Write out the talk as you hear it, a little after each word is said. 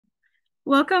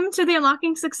Welcome to the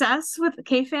Unlocking Success with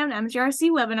KFAM and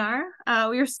MGRC webinar.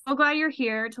 We are so glad you're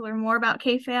here to learn more about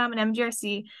KFAM and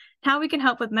MGRC and how we can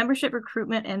help with membership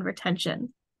recruitment and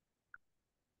retention.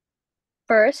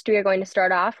 First, we are going to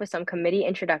start off with some committee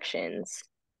introductions.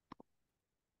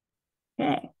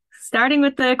 Okay, starting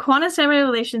with the Kiwanis Family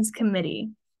Relations Committee.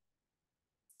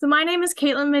 So my name is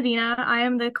Caitlin Medina. I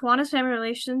am the Kiwanis Family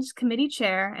Relations Committee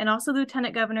Chair and also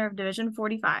Lieutenant Governor of Division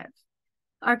 45.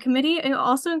 Our committee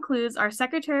also includes our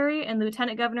Secretary and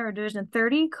Lieutenant Governor of Division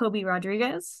 30, Kobe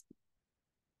Rodriguez.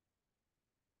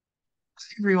 Hi,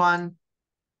 everyone.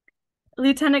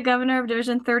 Lieutenant Governor of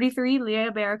Division 33,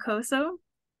 Leah Barracoso.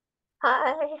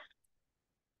 Hi.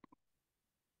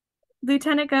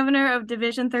 Lieutenant Governor of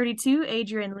Division 32,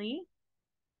 Adrian Lee.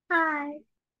 Hi.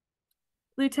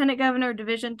 Lieutenant Governor of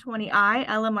Division 20I,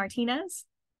 Ella Martinez.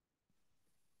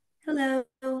 Hello.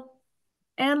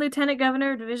 And Lieutenant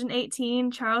Governor of Division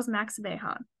 18, Charles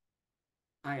Maxabehan.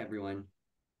 Hi, everyone.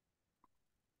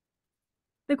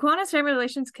 The Kiwanis Family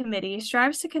Relations Committee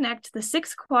strives to connect the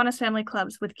 6 Kiwanis Family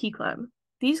Clubs with Key Club.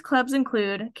 These clubs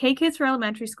include K-Kids for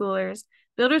elementary schoolers,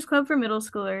 Builders Club for middle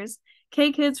schoolers,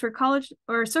 K-Kids for college,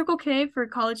 or Circle K for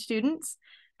college students,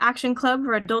 Action Club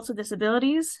for adults with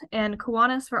disabilities, and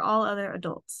Kiwanis for all other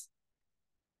adults.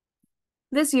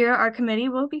 This year, our committee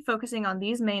will be focusing on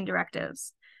these main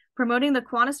directives: promoting the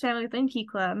Kiwanis family within Key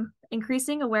Club,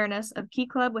 increasing awareness of Key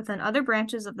Club within other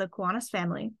branches of the Kiwanis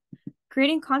family,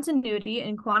 creating continuity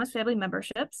in Kiwanis family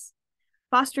memberships,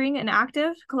 fostering an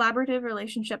active, collaborative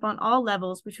relationship on all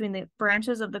levels between the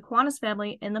branches of the Kiwanis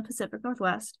family in the Pacific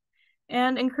Northwest,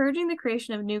 and encouraging the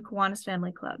creation of new Kiwanis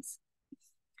family clubs.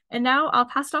 And now I'll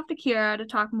pass it off to Kira to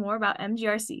talk more about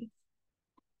MGRC.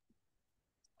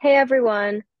 Hey,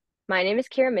 everyone. My name is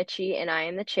Kira Michi, and I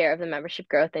am the chair of the Membership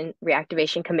Growth and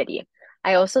Reactivation Committee.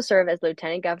 I also serve as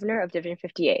Lieutenant Governor of Division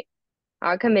 58.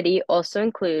 Our committee also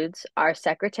includes our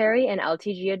Secretary and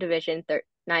LTG of Division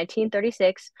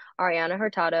 1936, Ariana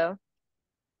Hurtado.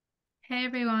 Hey,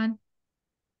 everyone.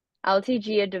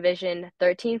 LTG of Division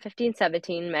 13, 15,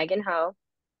 17, Megan Ho.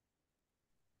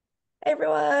 Hey,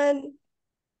 everyone.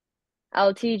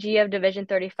 LTG of Division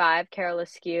 35, Carol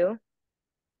Askew.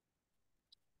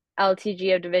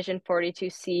 LTG of Division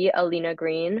 42C, Alina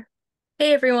Green.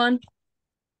 Hey, everyone.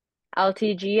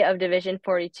 LTG of Division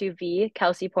 42V,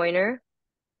 Kelsey Pointer.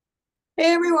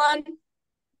 Hey, everyone.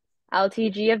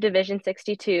 LTG of Division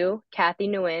 62, Kathy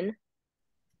Nguyen.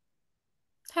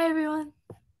 Hey, everyone.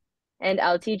 And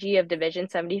LTG of Division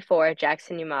 74,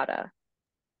 Jackson Yamada.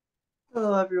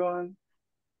 Hello, everyone.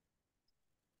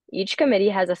 Each committee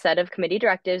has a set of committee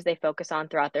directives they focus on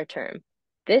throughout their term.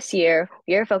 This year,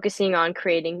 we are focusing on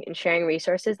creating and sharing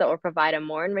resources that will provide a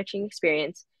more enriching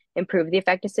experience, improve the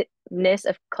effectiveness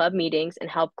of club meetings, and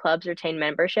help clubs retain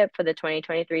membership for the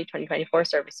 2023-2024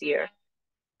 service year.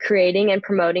 Creating and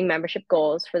promoting membership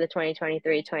goals for the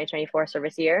 2023-2024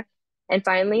 service year. And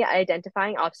finally,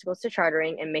 identifying obstacles to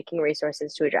chartering and making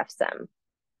resources to address them.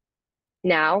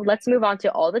 Now, let's move on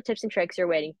to all the tips and tricks you're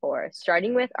waiting for,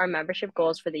 starting with our membership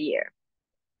goals for the year.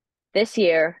 This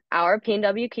year, our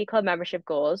PNW Key Club membership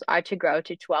goals are to grow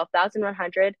to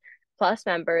 12,100 plus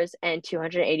members and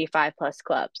 285 plus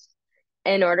clubs.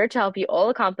 In order to help you all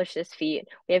accomplish this feat,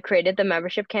 we have created the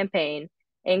membership campaign,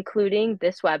 including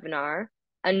this webinar,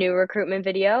 a new recruitment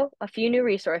video, a few new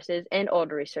resources, and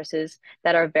older resources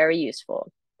that are very useful.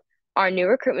 Our new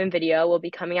recruitment video will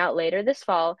be coming out later this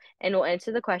fall and will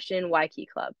answer the question, why Key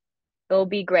Club? It will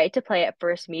be great to play at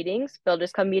first meetings,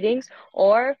 Builders Club meetings,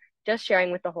 or just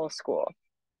sharing with the whole school.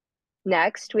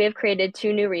 Next, we have created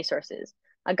 2 new resources,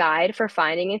 a guide for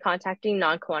finding and contacting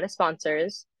non-Kiwanis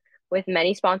sponsors with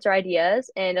many sponsor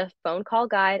ideas and a phone call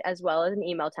guide as well as an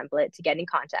email template to get in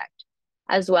contact,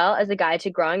 as well as a guide to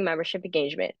growing membership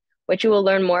engagement, which you will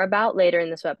learn more about later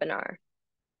in this webinar.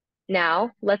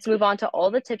 Now, let's move on to all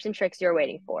the tips and tricks you're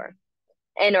waiting for.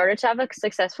 In order to have a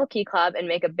successful Key Club and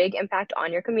make a big impact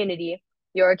on your community,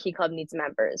 your Key Club needs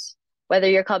members. Whether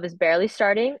your club is barely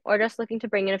starting or just looking to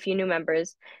bring in a few new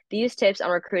members, these tips on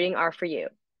recruiting are for you.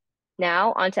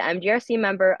 Now, on to MGRC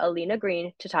member Alina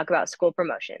Green to talk about school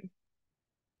promotion.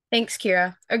 Thanks,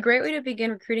 Kira. A great way to begin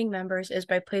recruiting members is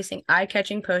by placing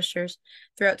eye-catching posters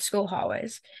throughout school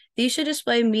hallways. These should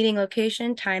display meeting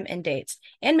location, time, and dates,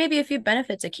 and maybe a few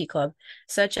benefits of Key Club,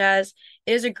 such as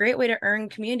it is a great way to earn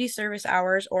community service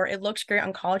hours, or it looks great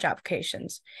on college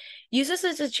applications. Use this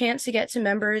as a chance to get some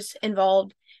members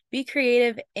involved, be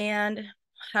creative, and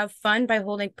have fun by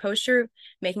holding poster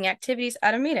making activities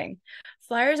at a meeting.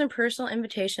 Flyers and personal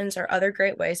invitations are other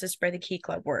great ways to spread the Key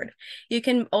Club word. You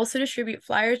can also distribute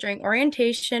flyers during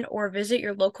orientation or visit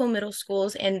your local middle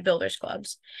schools and builders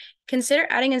clubs. Consider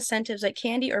adding incentives like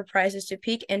candy or prizes to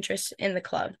pique interest in the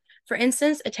club. For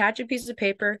instance, attach a piece of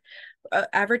paper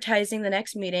advertising the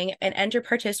next meeting and enter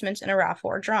participants in a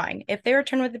raffle or drawing if they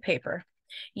return with the paper.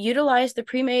 Utilize the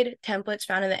pre-made templates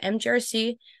found in the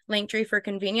MGRC link tree for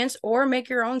convenience, or make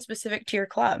your own specific to your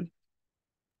club.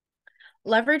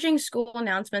 Leveraging school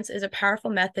announcements is a powerful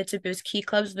method to boost Key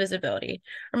Club's visibility.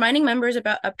 Reminding members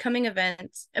about upcoming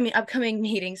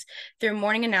meetings through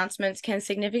morning announcements can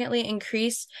significantly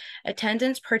increase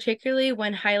attendance, particularly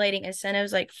when highlighting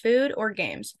incentives like food or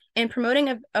games, and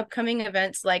promoting upcoming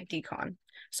events like DCON.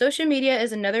 Social media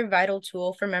is another vital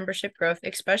tool for membership growth,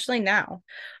 especially now.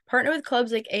 Partner with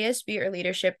clubs like ASB or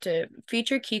Leadership to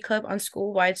feature Key Club on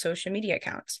school-wide social media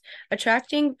accounts,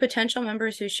 attracting potential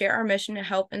members who share our mission to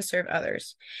help and serve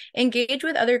others. Engage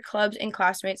with other clubs and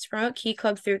classmates, promote Key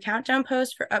Club through countdown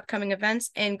posts for upcoming events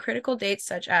and critical dates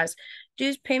such as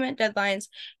dues payment deadlines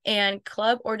and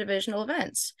club or divisional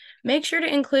events. Make sure to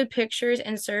include pictures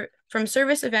and from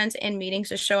service events and meetings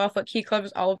to show off what Key Club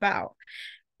is all about.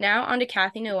 Now on to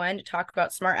Kathy Nguyen to talk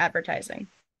about smart advertising.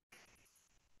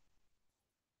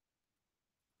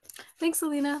 Thanks,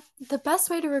 Alina. The best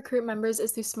way to recruit members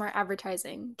is through smart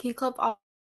advertising. Key Club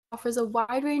offers a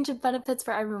wide range of benefits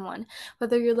for everyone,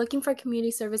 whether you're looking for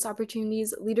community service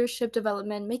opportunities, leadership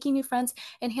development, making new friends,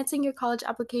 enhancing your college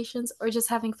applications, or just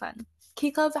having fun.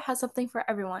 Key Club has something for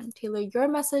everyone. Tailor your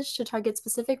message to target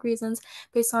specific reasons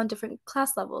based on different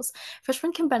class levels.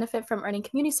 Freshmen can benefit from earning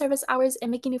community service hours and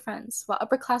making new friends, while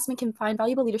upperclassmen can find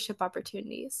valuable leadership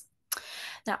opportunities.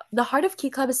 Now, the heart of Key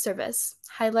Club is service.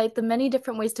 Highlight the many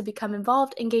different ways to become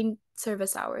involved and gain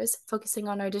service hours. Focusing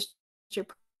on our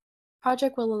district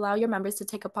project will allow your members to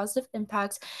take a positive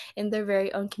impact in their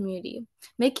very own community.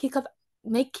 Make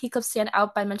Key Club stand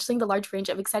out by mentioning the large range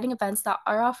of exciting events that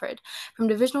are offered, from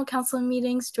divisional council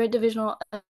meetings, joint divisional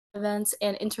events,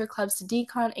 and inter-clubs to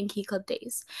DCON and Key Club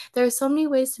days. There are so many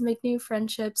ways to make new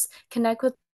friendships, connect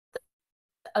with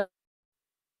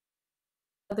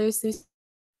others through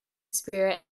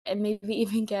spirit, and maybe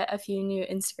even get a few new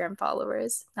Instagram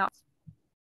followers. Now,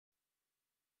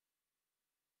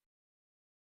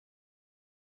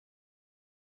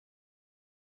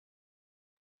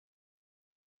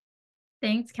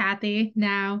 Thanks, Kathy.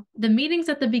 Now, the meetings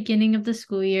at the beginning of the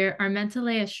school year are meant to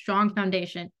lay a strong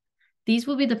foundation. These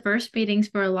will be the first meetings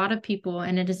for a lot of people,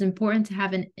 and it is important to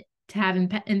have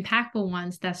impactful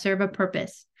ones that serve a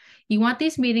purpose. You want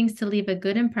these meetings to leave a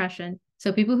good impression,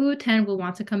 so people who attend will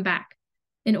want to come back.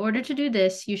 In order to do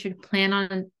this, you should plan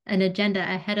on an agenda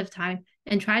ahead of time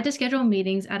and try to schedule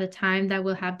meetings at a time that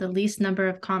will have the least number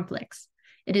of conflicts.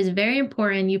 It is very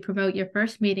important you promote your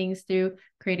first meetings through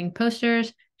creating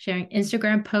posters, sharing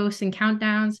Instagram posts and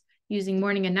countdowns, using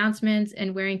morning announcements,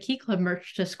 and wearing Key Club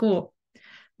merch to school.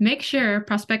 Make sure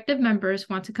prospective members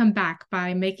want to come back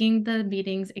by making the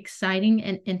meetings exciting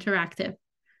and interactive.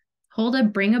 Hold a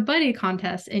Bring a Buddy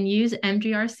contest and use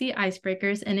MGRC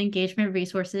icebreakers and engagement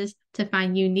resources to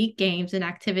find unique games and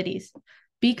activities.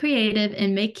 Be creative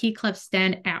and make Key Club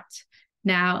stand out.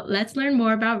 Now, let's learn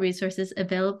more about resources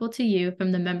available to you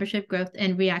from the Membership Growth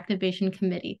and Reactivation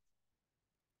Committee.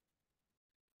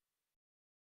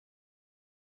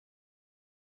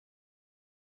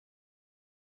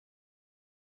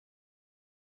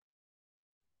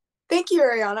 Thank you,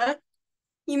 Ariana.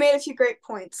 You made a few great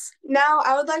points. Now,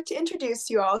 I would like to introduce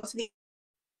you all to the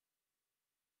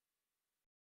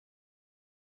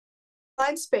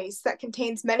online space that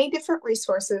contains many different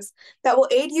resources that will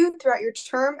aid you throughout your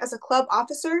term as a club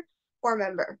officer or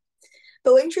member.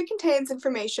 The link tree contains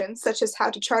information such as how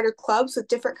to charter clubs with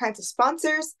different kinds of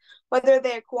sponsors, whether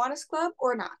they are Kiwanis Club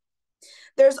or not.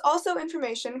 There's also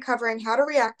information covering how to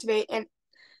reactivate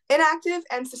inactive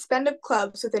and suspended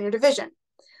clubs within your division.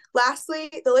 Lastly,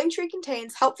 the link tree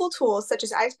contains helpful tools such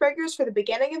as icebreakers for the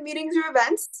beginning of meetings or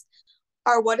events,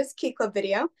 our What is Key Club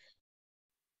video.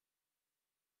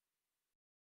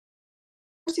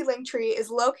 The link tree is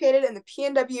located in the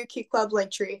PNW Key Club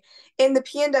link tree in the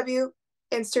PNW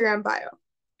Instagram bio.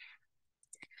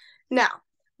 Now,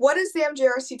 what is the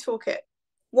MGRC toolkit?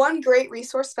 One great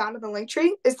resource found in the link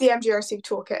tree is the MGRC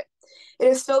toolkit. It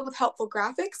is filled with helpful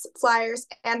graphics, flyers,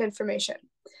 and information.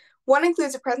 One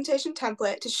includes a presentation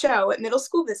template to show at middle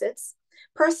school visits,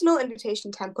 personal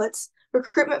invitation templates,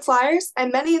 recruitment flyers,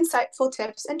 and many insightful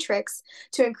tips and tricks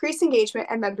to increase engagement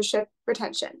and membership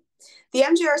retention. The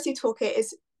MGRC toolkit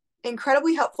is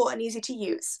incredibly helpful and easy to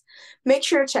use. Make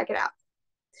sure to check it out.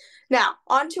 Now,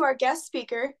 on to our guest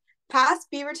speaker, past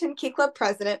Beaverton Key Club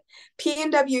president,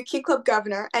 PNW Key Club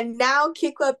governor, and now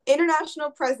Key Club international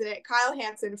president Kyle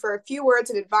Hansen for a few words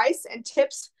of advice and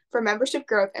tips for membership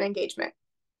growth and engagement.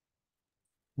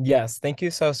 Yes, thank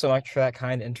you so much for that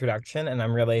kind introduction, and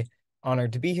I'm really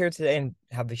honored to be here today and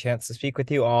have the chance to speak with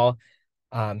you all.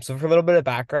 So for a little bit of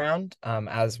background,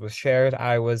 as was shared,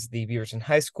 I was the Beaverton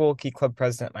High School Key Club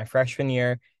president my freshman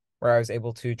year, where I was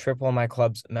able to triple my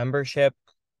club's membership,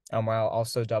 while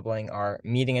also doubling our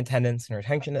meeting attendance and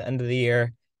retention at the end of the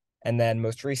year. And then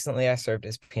most recently, I served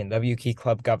as PNW Key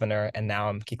Club governor, and now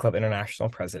I'm Key Club international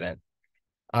president.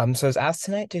 So I was asked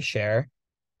tonight to share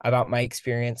about my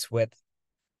experience with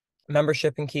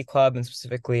membership in Key Club, and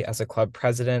specifically as a club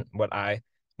president, what I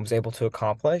was able to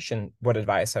accomplish and what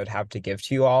advice I would have to give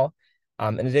to you all.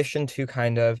 In addition to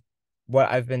kind of what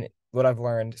I've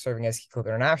learned serving as Key Club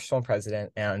international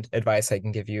president and advice I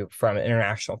can give you from an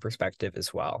international perspective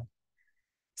as well.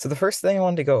 So the first thing I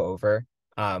wanted to go over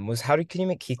was can you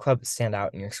make Key Club stand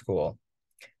out in your school?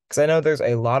 Because I know there's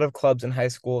a lot of clubs in high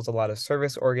schools, a lot of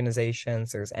service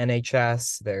organizations, there's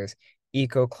NHS, there's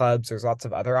eco clubs, there's lots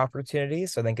of other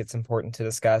opportunities. So I think it's important to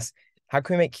discuss how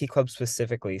can we make Key Club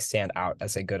specifically stand out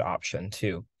as a good option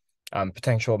to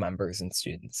potential members and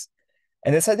students.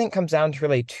 And this, I think, comes down to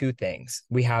really two things.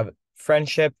 We have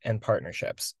friendship and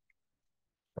partnerships.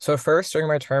 So first, during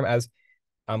my term as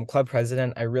club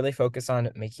president, I really focus on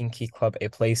making Key Club a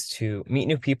place to meet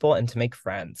new people and to make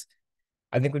friends.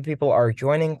 I think when people are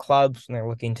joining clubs and they're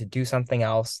looking to do something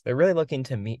else, they're really looking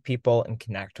to meet people and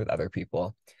connect with other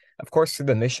people. Of course, through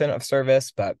the mission of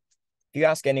service, but if you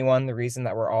ask anyone, the reason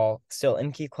that we're all still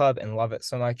in Key Club and love it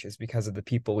so much is because of the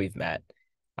people we've met.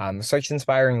 Such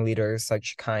inspiring leaders,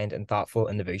 such kind and thoughtful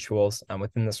individuals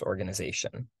within this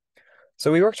organization.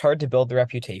 So we worked hard to build the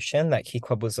reputation that Key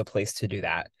Club was a place to do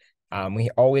that. We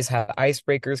always had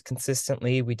icebreakers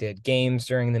consistently. We did games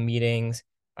during the meetings.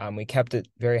 We kept it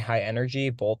very high energy,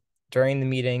 both during the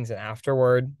meetings and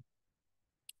afterward,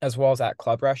 as well as at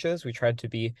club rushes. We tried to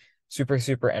be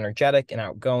super energetic and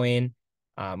outgoing.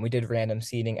 We did random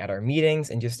seating at our meetings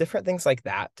and just different things like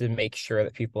that to make sure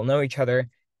that people know each other,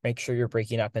 make sure you're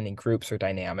breaking up any groups or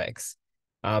dynamics.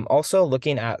 Also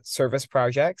looking at service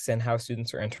projects and how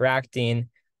students are interacting,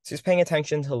 so just paying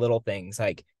attention to little things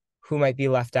like who might be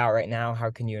left out right now,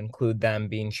 how can you include them,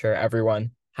 being sure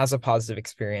everyone has a positive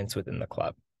experience within the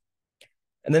club.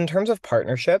 And then in terms of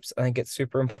partnerships, I think it's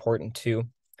super important to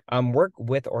work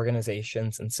with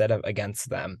organizations instead of against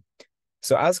them.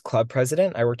 So as club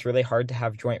president, I worked really hard to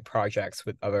have joint projects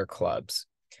with other clubs.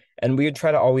 And we would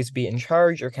try to always be in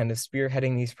charge or kind of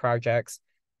spearheading these projects,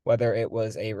 whether it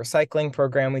was a recycling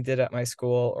program we did at my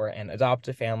school or an adopt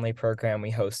a family program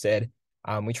we hosted.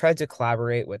 We tried to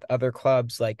collaborate with other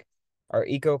clubs like our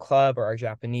eco club or our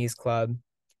Japanese club,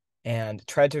 and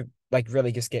tried to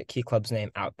really just get Key Club's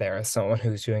name out there as someone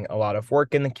who's doing a lot of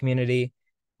work in the community.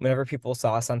 Whenever people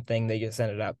saw something, they just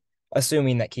ended up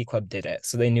assuming that Key Club did it.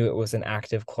 So they knew it was an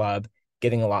active club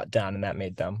getting a lot done, and that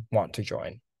made them want to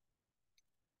join.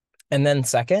 And then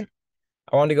second,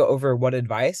 I wanted to go over what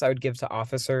advice I would give to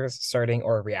officers starting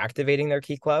or reactivating their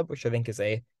Key Club, which I think is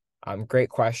a great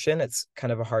question. It's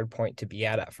kind of a hard point to be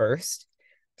at first.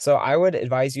 So I would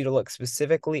advise you to look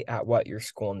specifically at what your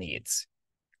school needs.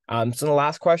 So in the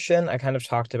last question, I kind of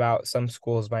talked about some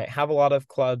schools might have a lot of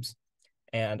clubs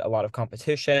and a lot of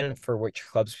competition for which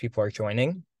clubs people are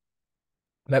joining,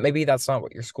 but maybe that's not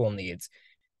what your school needs.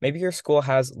 Maybe your school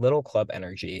has little club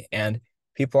energy and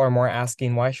people are more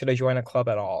asking, why should I join a club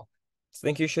at all? So I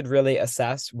think you should really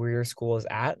assess where your school is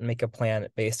at and make a plan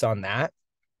based on that.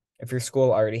 If your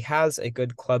school already has a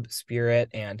good club spirit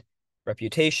and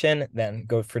reputation, then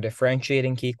go for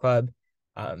differentiating Key Club,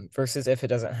 versus if it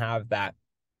doesn't have that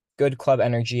good club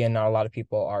energy and not a lot of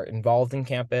people are involved in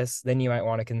campus, then you might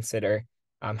want to consider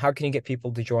how can you get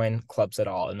people to join clubs at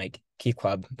all and make Key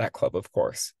Club that club, of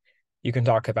course. You can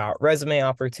talk about resume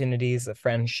opportunities, the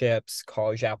friendships,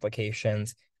 college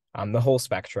applications, the whole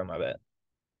spectrum of it.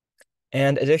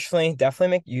 And additionally,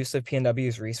 definitely make use of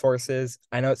PNW's resources.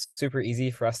 I know it's super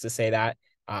easy for us to say that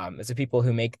as the people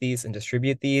who make these and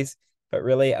distribute these, but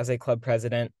really as a club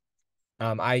president,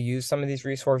 I use some of these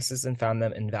resources and found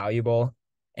them invaluable.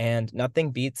 And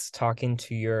nothing beats talking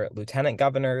to your lieutenant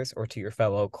governors or to your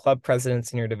fellow club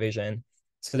presidents in your division.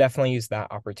 So definitely use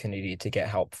that opportunity to get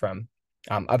help from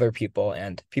other people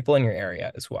and people in your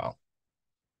area as well.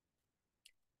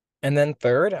 And then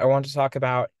third, I want to talk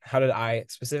about how did I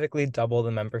specifically double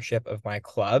the membership of my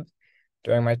club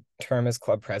during my term as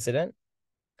club president.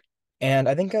 And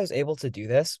I think I was able to do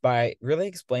this by really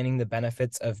explaining the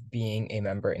benefits of being a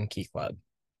member in Key Club.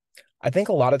 I think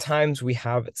a lot of times we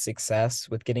have success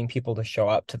with getting people to show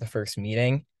up to the first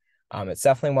meeting, It's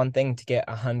definitely one thing to get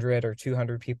 100 or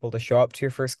 200 people to show up to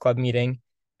your first club meeting,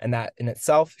 and that in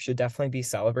itself should definitely be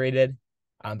celebrated.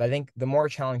 But I think the more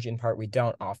challenging part we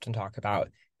don't often talk about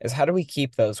is how do we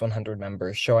keep those 100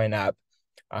 members showing up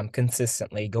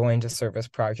consistently, going to service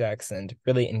projects, and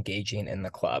really engaging in the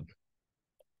club.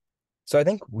 So I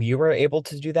think we were able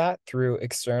to do that through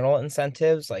external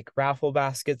incentives like raffle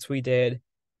baskets we did,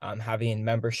 having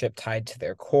membership tied to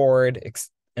their cord,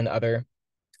 and other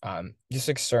just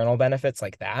external benefits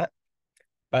like that.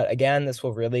 But again, this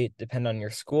will really depend on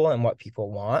your school and what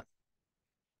people want.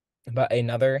 But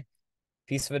another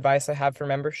piece of advice I have for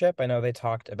membership, I know they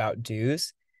talked about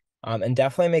dues, and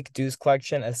definitely make dues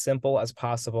collection as simple as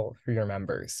possible for your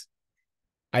members.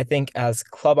 I think as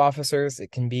club officers,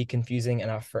 it can be confusing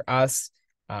enough for us.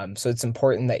 So it's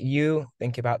important that you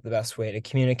think about the best way to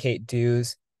communicate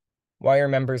dues, why your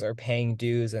members are paying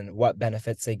dues, and what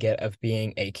benefits they get of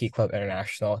being a Key Club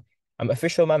International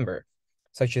official member,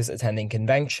 such as attending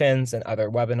conventions and other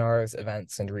webinars,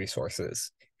 events, and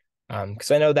resources.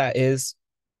 Because I know that is,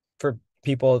 for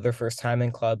people their first time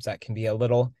in clubs, that can be a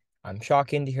little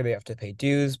shocking to hear they have to pay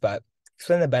dues, but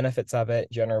explain the benefits of it.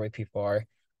 Generally, people are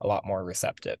a lot more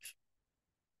receptive.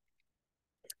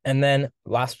 And then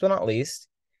last but not least,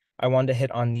 I wanted to hit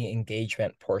on the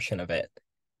engagement portion of it.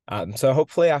 So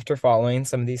hopefully after following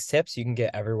some of these tips, you can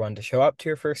get everyone to show up to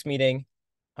your first meeting.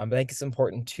 But I think it's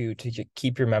important to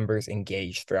keep your members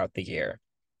engaged throughout the year.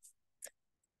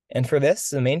 And for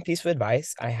this, the main piece of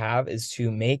advice I have is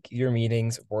to make your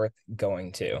meetings worth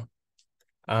going to.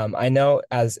 I know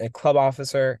as a club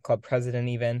officer, club president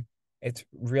even, it's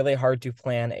really hard to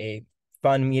plan a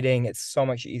fun meeting. It's so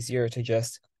much easier to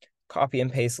just copy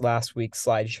and paste last week's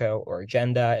slideshow or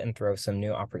agenda and throw some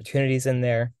new opportunities in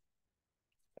there.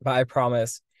 But I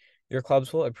promise your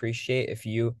clubs will appreciate if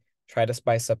you try to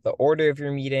spice up the order of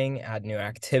your meeting, add new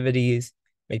activities,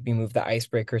 maybe move the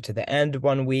icebreaker to the end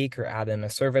one week or add in a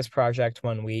service project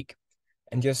one week,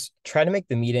 and just try to make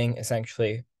the meeting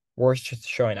essentially worth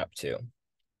showing up to.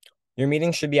 Your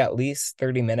meeting should be at least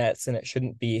 30 minutes, and it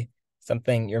shouldn't be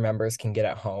something your members can get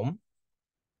at home.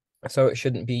 So it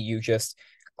shouldn't be you just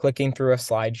clicking through a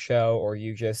slideshow or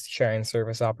you just sharing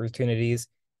service opportunities.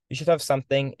 You should have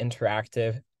something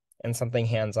interactive and something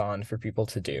hands-on for people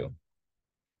to do.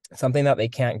 Something that they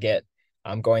can't get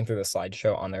going through the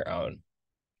slideshow on their own.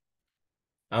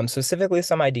 Specifically,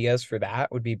 some ideas for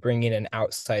that would be bringing in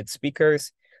outside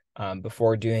speakers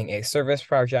before doing a service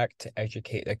project to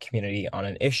educate the community on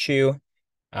an issue,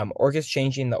 or just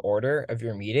changing the order of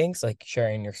your meetings, like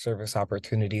sharing your service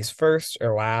opportunities first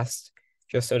or last,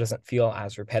 just so it doesn't feel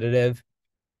as repetitive.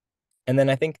 And then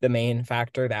I think the main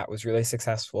factor that was really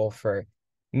successful for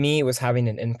me was having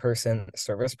an in-person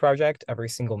service project every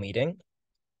single meeting.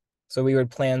 So we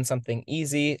would plan something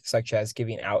easy, such as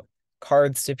giving out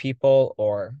cards to people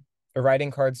or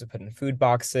writing cards to put in food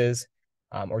boxes,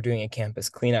 or doing a campus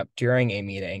cleanup during a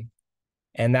meeting.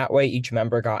 And that way each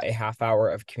member got a half hour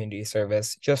of community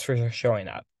service just for showing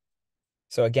up.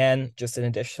 So again, just an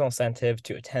additional incentive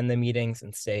to attend the meetings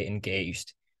and stay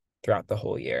engaged throughout the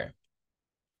whole year.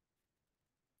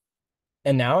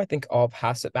 And now I think I'll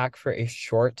pass it back for a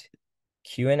short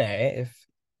Q&A if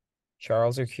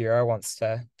Charles or Kira wants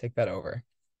to take that over.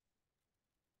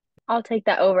 I'll take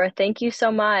that over. Thank you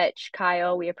so much,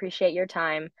 Kyle. We appreciate your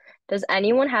time. Does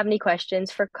anyone have any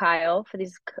questions for Kyle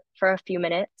for a few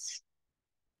minutes?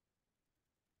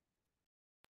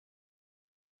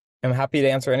 I'm happy to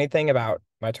answer anything about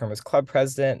my term as club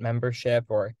president, membership,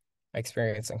 or my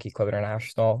experience on Key Club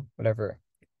International, whatever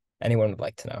anyone would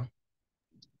like to know.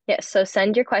 Yes, so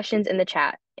send your questions in the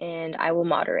chat and I will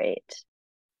moderate.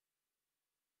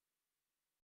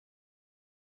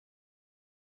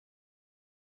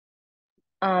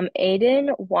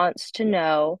 Aiden wants to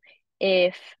know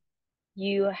if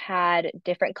you had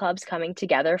different clubs coming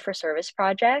together for service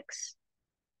projects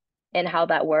and how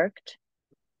that worked.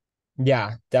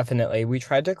 Yeah, definitely. We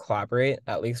tried to collaborate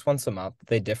at least once a month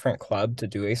with a different club to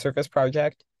do a service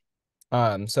project.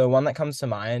 So one that comes to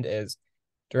mind is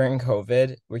during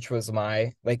COVID, which was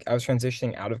I was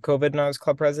transitioning out of COVID when I was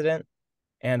club president.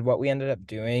 And what we ended up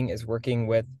doing is working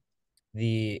with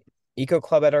the eco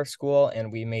club at our school,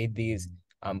 and we made these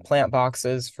plant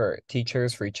boxes for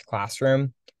teachers for each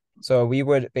classroom. So we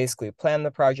would basically plan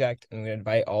the project and we'd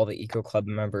invite all the eco club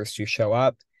members to show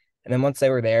up. And then once they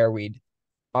were there, we'd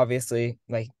obviously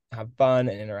have fun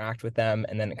and interact with them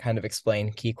and then kind of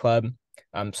explain Key Club.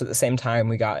 So at the same time,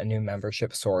 we got a new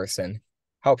membership source and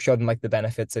help show them the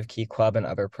benefits of Key Club and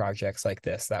other projects like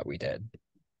this that we did.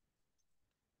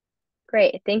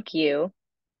 Great, thank you.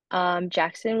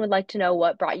 Jackson would like to know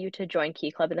what brought you to join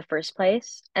Key Club in the first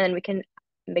place, and then we can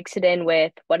mix it in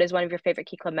with what is one of your favorite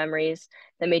Key Club memories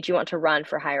that made you want to run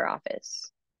for higher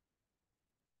office?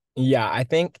 Yeah, I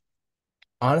think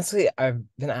honestly, I've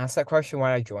been asked that question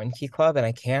why I joined Key Club, and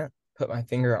I can't put my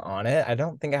finger on it. I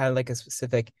don't think I had like a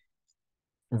specific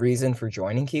reason for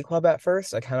joining Key Club at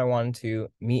first. I kind of wanted to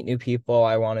meet new people.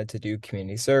 I wanted to do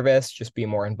community service, just be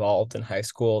more involved in high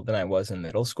school than I was in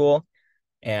middle school.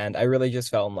 And I really just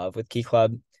fell in love with Key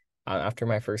Club after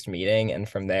my first meeting. And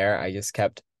from there, I just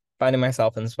kept finding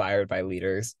myself inspired by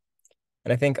leaders.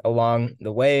 And I think along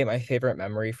the way, my favorite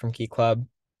memory from Key Club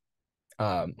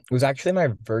was actually my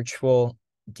virtual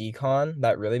decon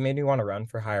that really made me want to run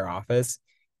for higher office.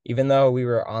 Even though we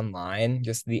were online,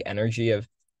 just the energy of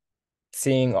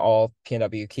seeing all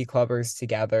PNW Key Clubbers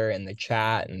together in the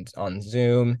chat and on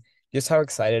Zoom, just how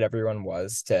excited everyone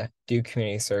was to do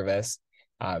community service,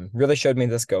 really showed me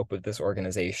the scope of this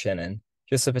organization and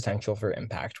just the potential for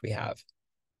impact we have.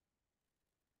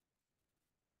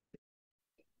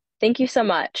 Thank you so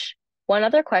much. One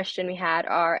other question we had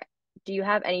are, do you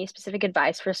have any specific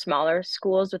advice for smaller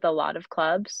schools with a lot of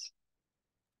clubs?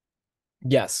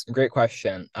 Yes, great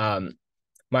question.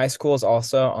 My school is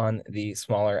also on the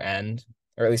smaller end,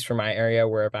 or at least for my area,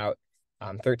 we're about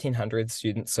 1,300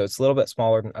 students, so it's a little bit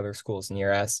smaller than other schools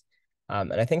near us.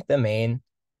 And I think the main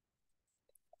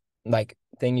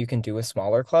thing you can do with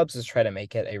smaller clubs is try to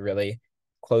make it a really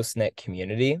close-knit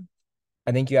community.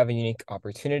 I think you have a unique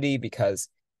opportunity because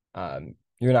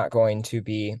you're not going to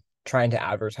be trying to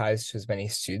advertise to as many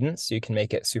students. So you can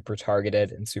make it super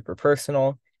targeted and super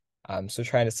personal. So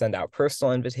trying to send out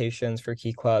personal invitations for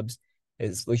Key Clubs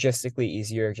is logistically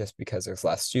easier just because there's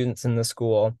less students in the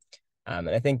school. And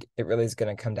I think it really is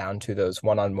going to come down to those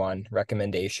one-on-one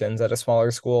recommendations at a smaller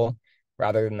school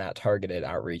rather than that targeted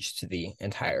outreach to the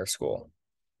entire school.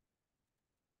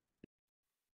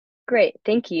 Great,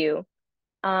 thank you.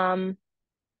 One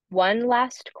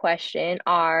last question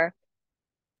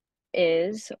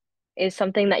is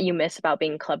something that you miss about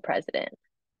being club president?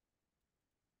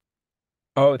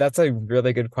 Oh, that's a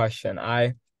really good question.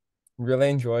 I really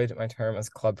enjoyed my term as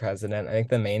club president. I think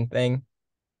the main thing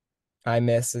I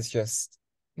miss is just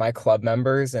my club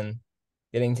members and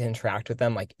getting to interact with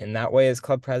them like in that way as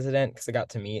club president, because I got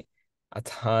to meet a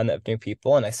ton of new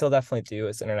people, and I still definitely do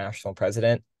as international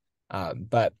president.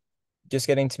 But just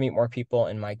getting to meet more people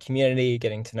in my community,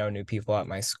 getting to know new people at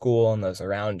my school and those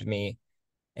around me,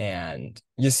 and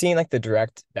just seeing like the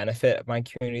direct benefit of my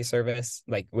community service,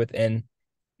 like within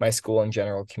my school and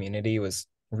general community, was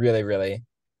really, really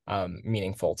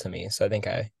meaningful to me. So I think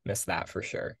I miss that for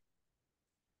sure.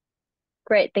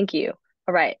 Great, thank you.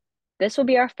 All right, this will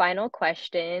be our final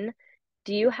question.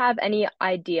 Do you have any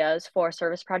ideas for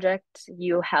service projects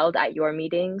you held at your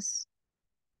meetings?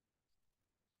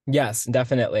 Yes,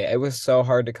 definitely. It was so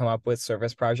hard to come up with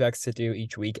service projects to do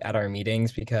each week at our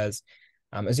meetings because,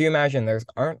 as you imagine, there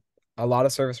aren't a lot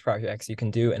of service projects you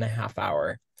can do in a half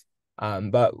hour.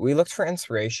 But we looked for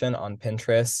inspiration on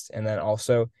Pinterest and then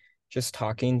also just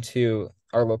talking to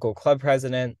our local club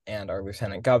president and our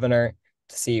lieutenant governor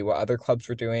to see what other clubs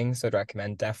were doing. So I'd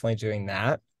recommend definitely doing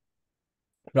that.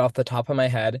 But off the top of my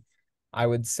head, I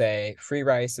would say free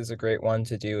rice is a great one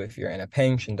to do if you're in a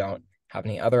pinch and don't have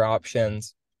any other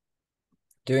options.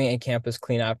 Doing a campus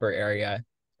cleanup or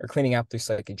cleaning up just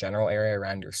like a general area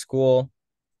around your school.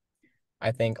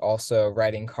 I think also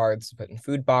writing cards to put in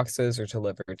food boxes or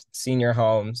delivered to senior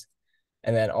homes.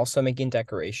 And then also making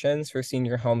decorations for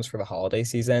senior homes for the holiday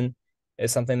season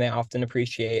is something they often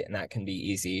appreciate, and that can be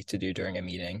easy to do during a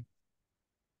meeting.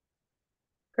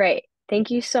 Great, thank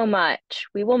you so much.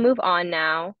 We will move on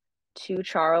now to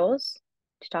Charles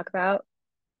to talk about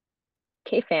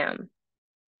KFAM.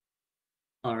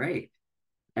 All right.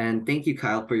 And thank you,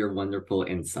 Kyle, for your wonderful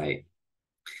insight.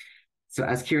 So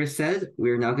as Kira said,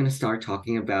 we're now going to start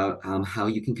talking about how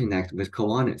you can connect with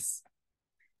Kiwanis.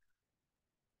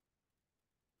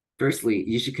 Firstly,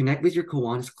 you should connect with your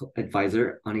Kiwanis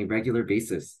advisor on a regular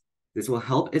basis. This will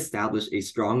help establish a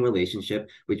strong relationship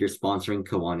with your sponsoring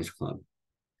Kiwanis club.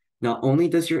 Not only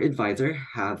does your advisor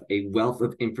have a wealth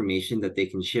of information that they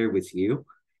can share with you,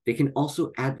 they can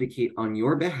also advocate on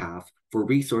your behalf for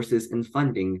resources and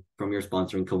funding from your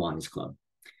sponsoring Kiwanis club.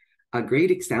 A great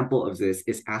example of this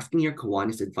is asking your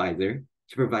Kiwanis advisor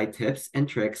to provide tips and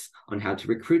tricks on how to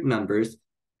recruit members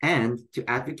and to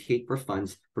advocate for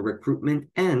funds for recruitment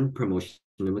and promotional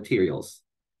materials.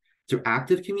 Through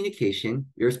active communication,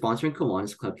 your sponsoring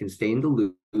Kiwanis club can stay in the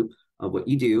loop of what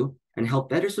you do and help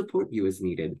better support you as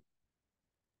needed.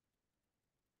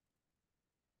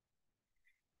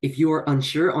 If you are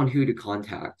unsure on who to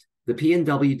contact, the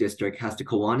PNW district has the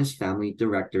Kiwanis Family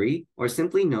Directory, or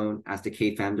simply known as the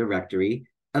KFAM Directory,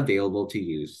 available to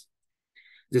use.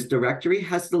 This directory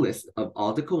has the list of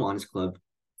all the Kiwanis clubs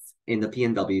in the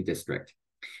PNW district,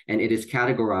 and it is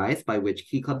categorized by which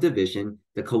Key Club division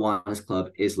the Kiwanis Club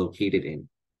is located in.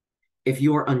 If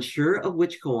you are unsure of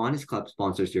which Kiwanis Club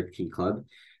sponsors your Key Club,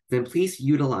 then please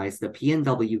utilize the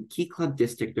PNW Key Club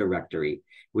District Directory,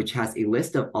 which has a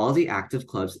list of all the active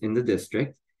clubs in the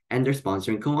district and their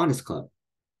sponsoring Kiwanis Club.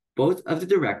 Both of the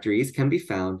directories can be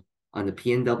found on the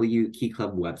PNW Key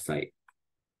Club website.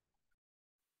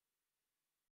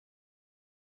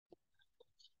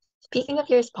 Speaking of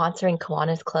your sponsoring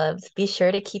Kiwanis clubs, be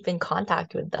sure to keep in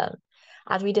contact with them.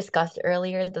 As we discussed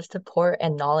earlier, the support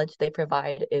and knowledge they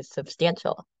provide is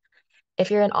substantial. If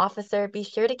you're an officer, be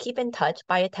sure to keep in touch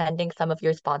by attending some of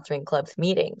your sponsoring club's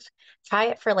meetings. Try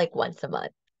it for like once a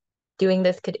month. Doing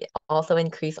this could also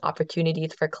increase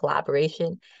opportunities for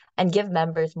collaboration and give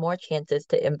members more chances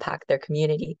to impact their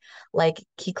community, like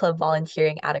Key Club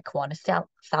volunteering at a Kiwanis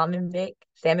salmon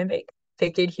bake,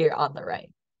 pictured here on the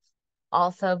right.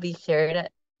 Also, be sure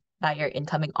that your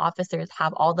incoming officers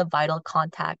have all the vital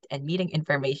contact and meeting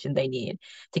information they need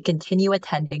to continue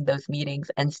attending those meetings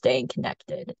and staying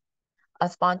connected. A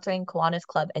sponsoring Kiwanis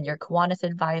club and your Kiwanis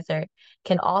advisor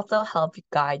can also help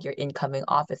guide your incoming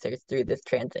officers through this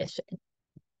transition.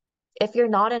 If you're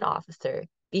not an officer,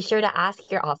 be sure to ask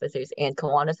your officers and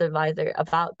Kiwanis advisor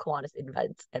about Kiwanis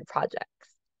events and projects.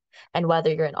 And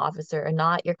whether you're an officer or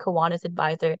not, your Kiwanis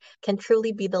advisor can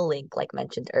truly be the link, like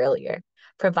mentioned earlier,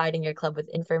 providing your club with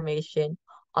information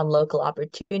on local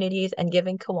opportunities and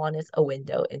giving Kiwanis a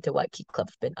window into what Key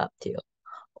Club's been up to,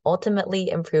 ultimately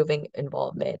improving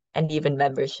involvement and even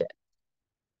membership.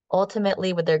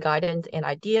 Ultimately, with their guidance and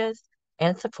ideas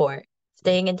and support,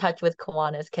 staying in touch with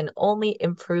Kiwanis can only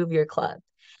improve your club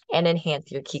and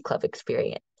enhance your Key Club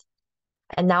experience.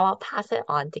 And now I'll pass it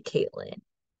on to Caitlin.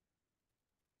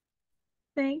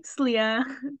 Thanks, Leah.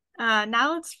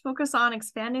 Now let's focus on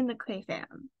expanding the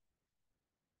K-fam.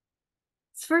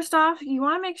 First off, you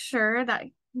want to make sure that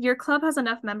your club has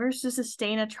enough members to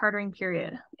sustain a chartering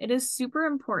period. It is super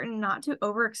important not to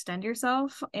overextend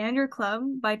yourself and your club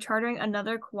by chartering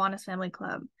another Kiwanis family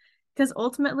club, because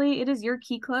ultimately it is your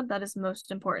Key Club that is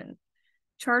most important.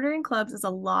 Chartering clubs is a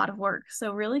lot of work,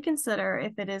 so really consider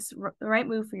if it is the right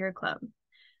move for your club.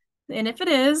 And if it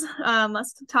is,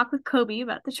 let's talk with Kobe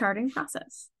about the charting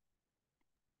process.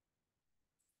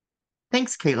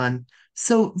 Thanks, Caitlin.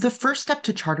 So the first step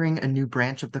to chartering a new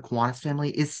branch of the Kiwanis family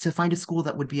is to find a school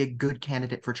that would be a good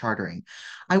candidate for chartering.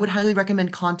 I would highly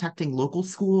recommend contacting local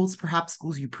schools, perhaps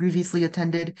schools you previously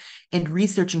attended, and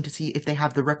researching to see if they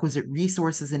have the requisite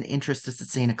resources and interest to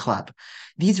sustain a club.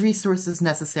 These resources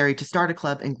necessary to start a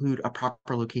club include a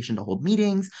proper location to hold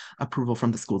meetings, approval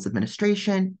from the school's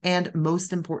administration, and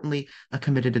most importantly, a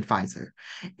committed advisor.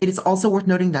 It is also worth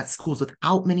noting that schools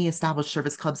without many established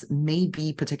service clubs may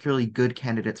be particularly good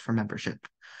candidates for membership.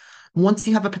 Once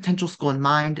you have a potential school in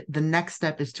mind, the next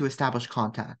step is to establish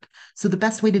contact. So the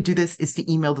best way to do this is to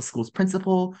email the school's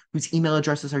principal, whose email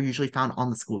addresses are usually found on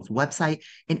the school's website,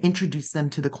 and introduce them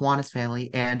to the Kiwanis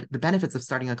family and the benefits of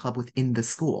starting a club within the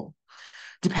school.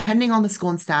 Depending on the school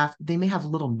and staff, they may have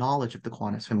little knowledge of the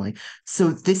Kiwanis family.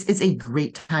 So this is a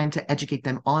great time to educate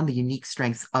them on the unique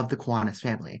strengths of the Kiwanis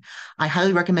family. I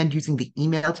highly recommend using the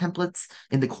email templates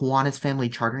in the Kiwanis Family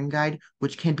Chartering Guide,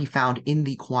 which can be found in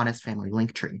the Kiwanis Family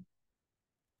link tree.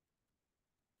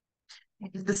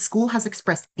 If the school has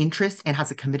expressed interest and has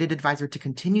a committed advisor to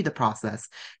continue the process,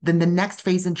 then the next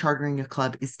phase in chartering a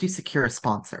club is to secure a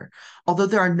sponsor. Although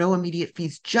there are no immediate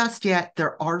fees just yet,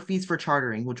 there are fees for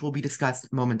chartering, which will be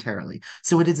discussed momentarily.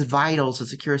 So it is vital to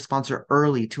secure a sponsor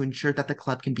early to ensure that the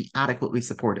club can be adequately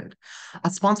supported. A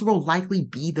sponsor will likely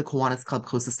be the Kiwanis club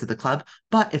closest to the club,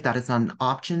 but if that is not an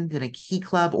option, then a Key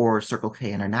Club or Circle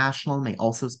K International may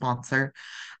also sponsor.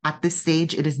 At this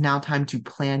stage, it is now time to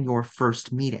plan your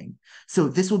first meeting. So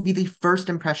this will be the first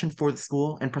impression for the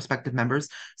school and prospective members.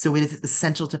 So it is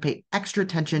essential to pay extra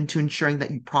attention to ensuring that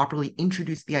you properly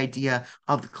introduce the idea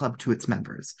of the club to its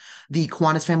members. The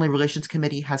Kiwanis Family Relations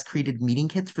Committee has created meeting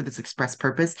kits for this express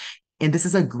purpose, and this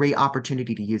is a great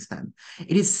opportunity to use them.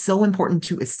 It is so important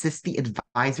to assist the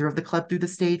advisor of the club through the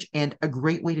stage, and a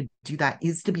great way to do that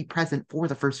is to be present for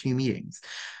the first few meetings.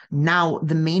 Now,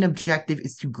 the main objective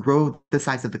is to grow the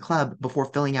size of the club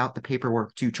before filling out the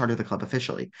paperwork to charter the club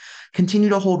officially. Continue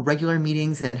to hold regular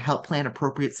meetings and help plan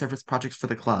appropriate service projects for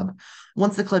the club.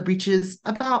 Once the club reaches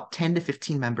about 10 to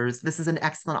 15 members, this is an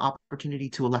excellent opportunity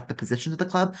to elect the positions of the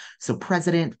club, so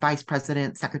president, vice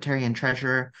president, secretary, and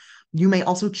treasurer. You may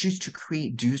also choose to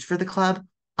create dues for the club.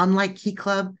 Unlike Key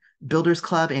Club, Builders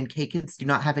Club and K-Kids do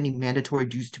not have any mandatory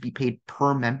dues to be paid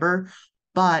per member.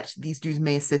 but these dues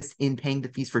may assist in paying the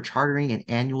fees for chartering and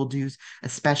annual dues,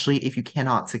 especially if you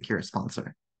cannot secure a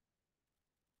sponsor.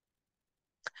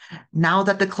 Now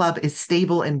that the club is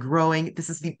stable and growing, this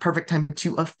is the perfect time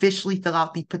to officially fill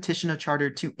out the petition to charter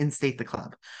to instate the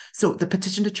club. So the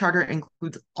petition to charter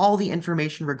includes all the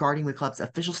information regarding the club's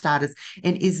official status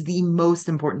and is the most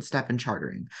important step in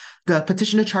chartering. The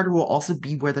petition to charter will also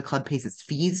be where the club pays its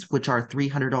fees, which are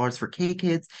 $300 for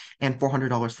K-Kids and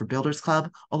 $400 for Builders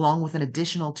Club, along with an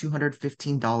additional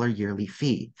 $215 yearly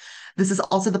fee. This is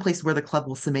also the place where the club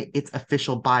will submit its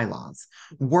official bylaws.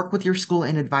 Work with your school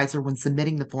and advisor when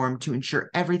submitting the form to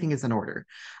ensure everything is in order.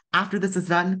 After this is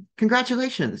done,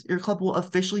 congratulations, your club will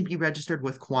officially be registered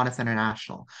with Kiwanis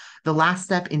International. The last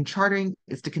step in chartering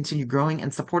is to continue growing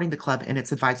and supporting the club and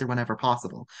its advisor whenever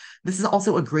possible. This is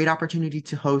also a great opportunity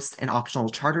to host an optional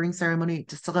chartering ceremony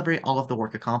to celebrate all of the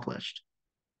work accomplished.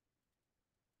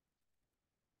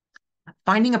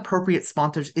 Finding appropriate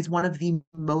sponsors is one of the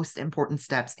most important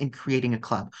steps in creating a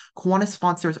club. Kiwanis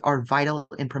sponsors are vital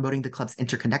in promoting the club's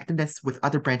interconnectedness with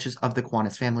other branches of the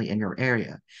Kiwanis family in your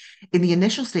area. In the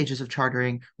initial stages of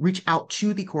chartering, reach out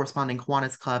to the corresponding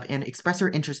Kiwanis club and express your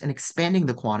interest in expanding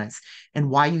the Kiwanis and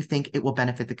why you think it will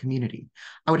benefit the community.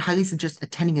 I would highly suggest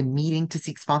attending a meeting to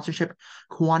seek sponsorship.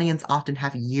 Kiwanians often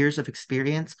have years of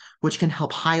experience, which can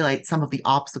help highlight some of the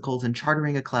obstacles in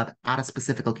chartering a club at a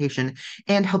specific location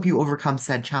and help you overcome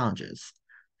said challenges.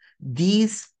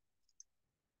 These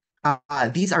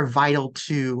are vital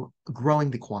to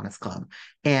growing the Kiwanis Club,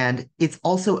 and it's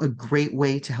also a great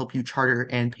way to help you charter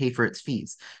and pay for its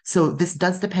fees. So this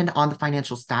does depend on the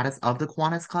financial status of the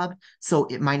Kiwanis Club, so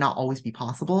it might not always be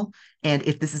possible. And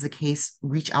if this is the case,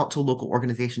 reach out to local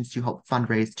organizations to help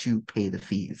fundraise to pay the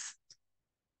fees.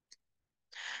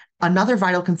 Another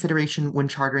vital consideration when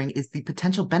chartering is the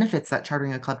potential benefits that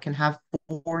chartering a club can have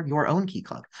for your own Key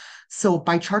Club. So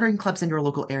by chartering clubs in your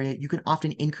local area, you can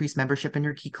often increase membership in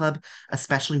your Key Club,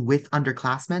 especially with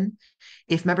underclassmen.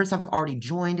 If members have already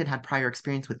joined and had prior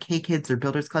experience with K-Kids or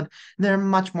Builders Club, they're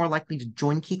much more likely to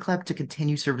join Key Club to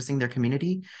continue servicing their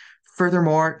community.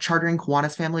 Furthermore, chartering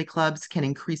Kiwanis family clubs can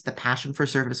increase the passion for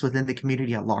service within the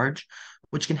community at large,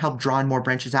 which can help draw in more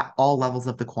branches at all levels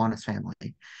of the Kiwanis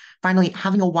family. Finally,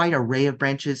 having a wide array of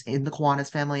branches in the Kiwanis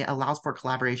family allows for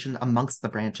collaboration amongst the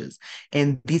branches.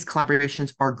 And these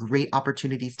collaborations are great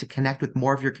opportunities to connect with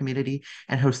more of your community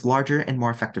and host larger and more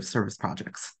effective service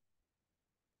projects.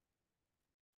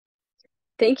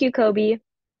 Thank you, Kobe.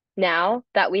 Now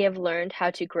that we have learned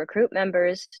how to recruit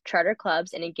members, charter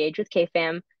clubs, and engage with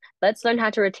KFAM, let's learn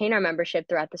how to retain our membership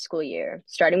throughout the school year,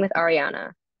 starting with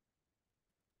Ariana.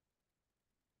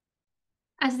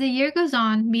 As the year goes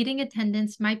on, meeting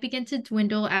attendance might begin to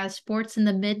dwindle as sports in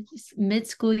the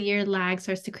mid-school year lag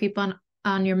starts to creep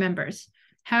on your members.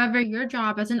 However, your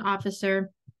job as an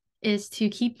officer is to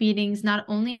keep meetings not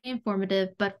only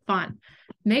informative, but fun.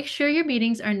 Make sure your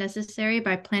meetings are necessary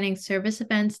by planning service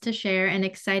events to share and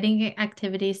exciting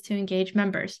activities to engage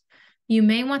members. You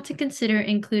may want to consider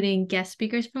including guest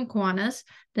speakers from Kiwanis,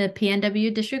 the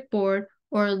PNW District Board,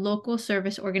 or a local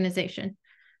service organization.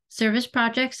 Service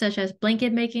projects such as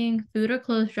blanket making, food or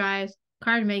clothes drives,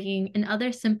 card making, and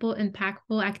other simple,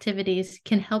 impactful activities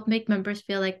can help make members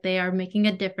feel like they are making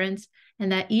a difference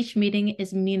and that each meeting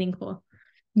is meaningful.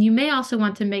 You may also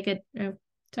want to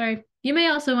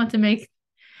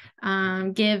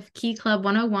give Key Club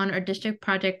 101 or district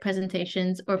project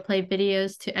presentations or play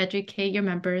videos to educate your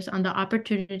members on the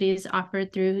opportunities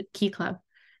offered through Key Club.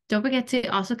 Don't forget to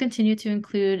also continue to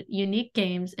include unique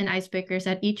games and icebreakers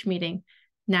at each meeting.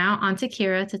 Now on to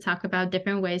Kira to talk about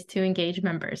different ways to engage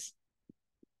members.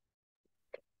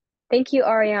 Thank you,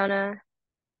 Ariana.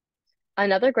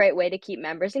 Another great way to keep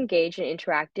members engaged and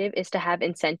interactive is to have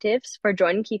incentives for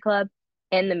joining Key Club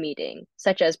and the meeting,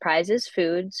 such as prizes,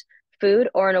 food,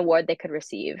 or an award they could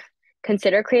receive.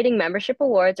 Consider creating membership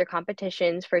awards or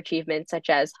competitions for achievements such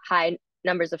as high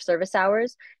numbers of service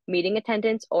hours, meeting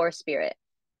attendance, or spirit.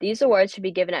 These awards should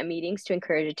be given at meetings to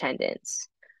encourage attendance.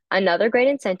 Another great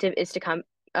incentive is to come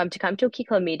to a Key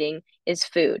Club meeting is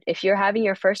food. If you're having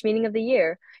your first meeting of the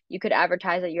year, you could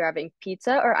advertise that you're having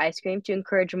pizza or ice cream to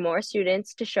encourage more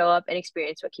students to show up and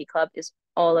experience what Key Club is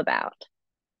all about.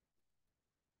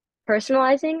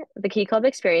 Personalizing the Key Club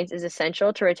experience is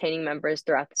essential to retaining members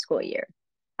throughout the school year.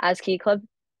 As Key Club,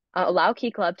 allow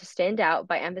Key Club to stand out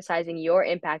by emphasizing your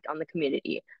impact on the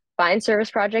community. Find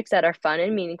service projects that are fun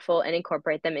and meaningful and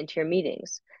incorporate them into your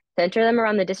meetings. Center them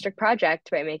around the district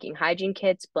project by making hygiene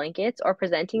kits, blankets, or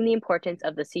presenting the importance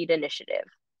of the SEED initiative.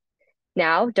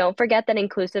 Now, don't forget that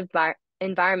inclusive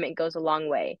environment goes a long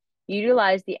way.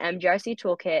 Utilize the MGRC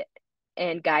toolkit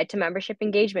and Guide to Membership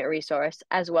Engagement resource,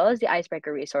 as well as the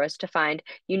Icebreaker resource to find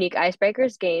unique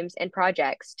icebreakers, games, and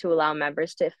projects to allow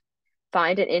members to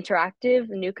find an interactive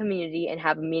new community and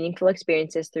have meaningful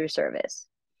experiences through service.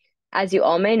 As you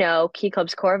all may know, Key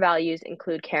Club's core values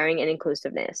include caring and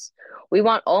inclusiveness. We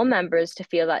want all members to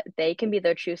feel that they can be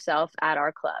their true self at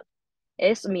our club.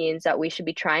 This means that we should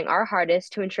be trying our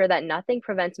hardest to ensure that nothing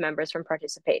prevents members from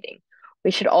participating.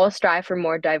 We should all strive for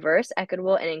more diverse,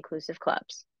 equitable, and inclusive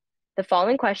clubs. The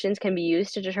following questions can be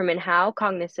used to determine how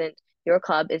cognizant your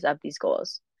club is of these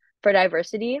goals. For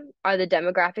diversity, are the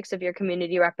demographics of your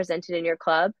community represented in your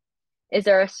club? Is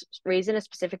there a reason a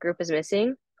specific group is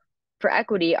missing? For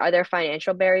equity, are there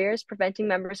financial barriers preventing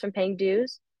members from paying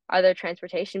dues? Are there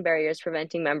transportation barriers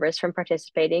preventing members from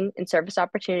participating in service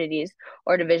opportunities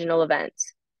or divisional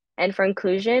events? And for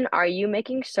inclusion, are you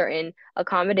making certain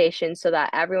accommodations so that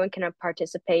everyone can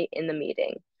participate in the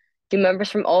meeting? Do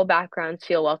members from all backgrounds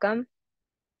feel welcome?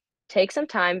 Take some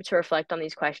time to reflect on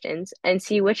these questions and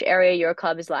see which area your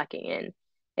club is lacking in.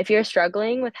 If you're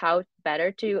struggling with how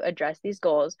better to address these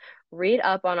goals, read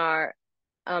up on our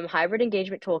hybrid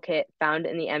engagement toolkit found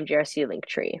in the MGRC link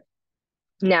tree.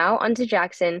 Now on to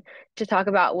Jackson to talk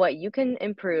about what you can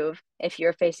improve if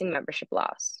you're facing membership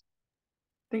loss.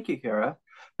 Thank you, Kira.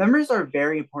 Members are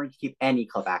very important to keep any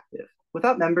club active.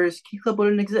 Without members, Key Club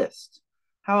wouldn't exist.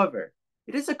 However,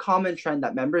 it is a common trend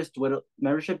that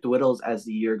membership dwindles as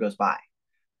the year goes by.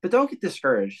 But don't get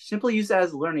discouraged. Simply use it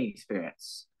as a learning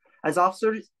experience. As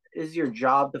officers, it is your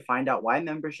job to find out why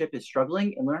membership is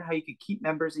struggling and learn how you can keep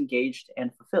members engaged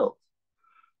and fulfilled.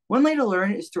 One way to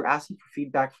learn is through asking for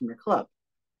feedback from your club.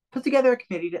 Put together a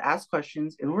committee to ask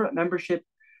questions and what membership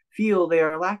feel they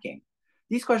are lacking.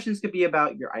 These questions could be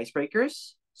about your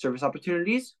icebreakers, service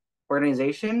opportunities,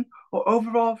 organization, or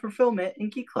overall fulfillment in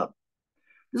Key Club.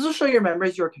 This will show your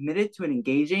members you are committed to an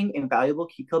engaging and valuable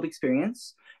Key Club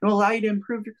experience and will allow you to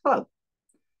improve your club.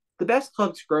 The best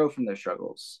clubs grow from their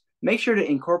struggles. Make sure to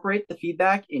incorporate the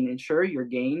feedback and ensure your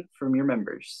gain from your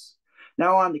members.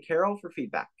 Now on to Carol for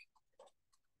feedback.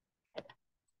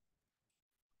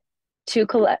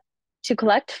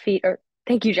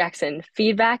 Thank you, Jackson.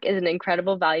 Feedback is an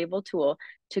incredible, valuable tool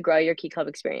to grow your Key Club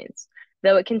experience.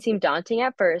 Though it can seem daunting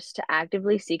at first to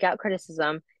actively seek out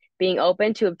criticism, being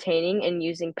open to obtaining and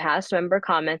using past member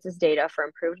comments as data for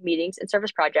improved meetings and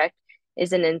service projects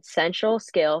is an essential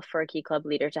skill for a Key Club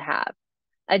leader to have.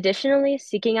 Additionally,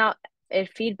 seeking out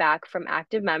feedback from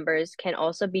active members can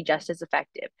also be just as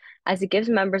effective, as it gives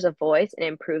members a voice and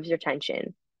improves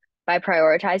retention. By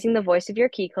prioritizing the voice of your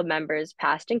Key Club members,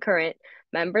 past and current,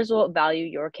 members will value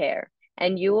your care,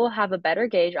 and you will have a better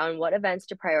gauge on what events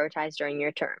to prioritize during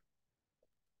your term.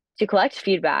 To collect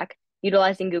feedback,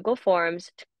 utilizing Google Forms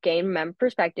to gain member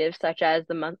perspectives, such as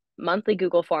the monthly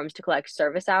Google Forms to collect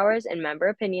service hours and member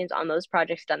opinions on those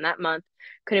projects done that month,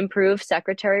 could improve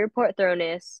secretary report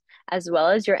thoroughness, as well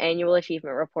as your annual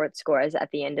achievement report scores at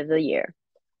the end of the year.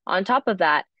 On top of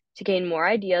that, to gain more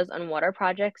ideas on what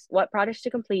projects to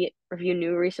complete, review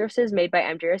new resources made by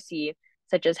MGRC,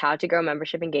 such as How to Grow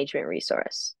Membership Engagement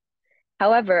resource.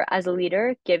 However, as a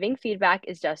leader, giving feedback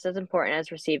is just as important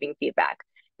as receiving feedback.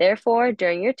 Therefore,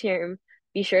 during your term,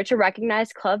 be sure to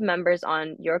recognize club members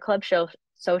on your club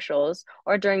socials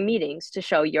or during meetings to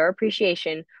show your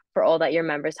appreciation for all that your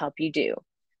members help you do.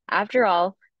 After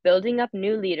all, building up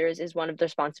new leaders is one of the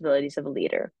responsibilities of a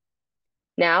leader.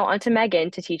 Now on to Megan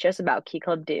to teach us about Key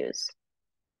Club dues.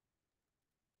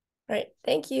 All right,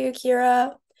 thank you,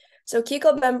 Kira. So Key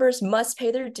Club members must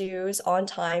pay their dues on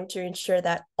time to ensure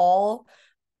that all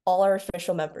are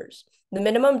official members. The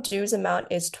minimum dues amount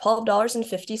is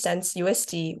 $12.50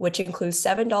 USD, which includes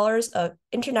 $7 of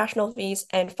international fees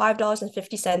and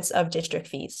 $5.50 of district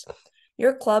fees.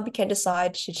 Your club can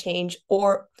decide to change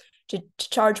or to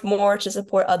charge more to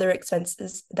support other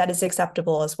expenses that is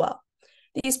acceptable as well.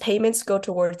 These payments go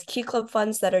towards Key Club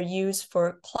funds that are used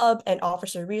for club and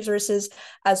officer resources,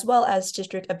 as well as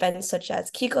district events such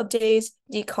as Key Club Days,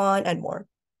 Decon, and more.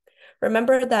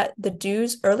 Remember that the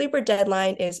dues early bird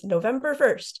deadline is November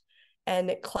 1st,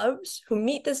 and clubs who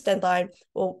meet this deadline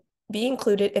will be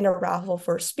included in a raffle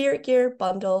for spirit gear,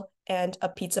 bundle, and a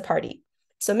pizza party.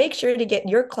 So make sure to get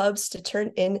your clubs to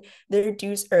turn in their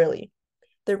dues early.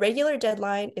 The regular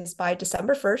deadline is by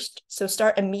December 1st, so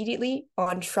start immediately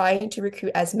on trying to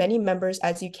recruit as many members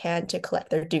as you can to collect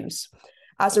their dues.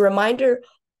 As a reminder,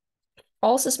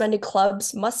 all suspended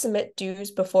clubs must submit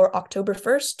dues before October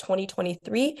 1st,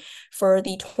 2023 for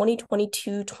the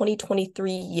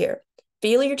 2022-2023 year.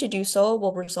 Failure to do so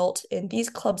will result in these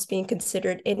clubs being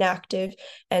considered inactive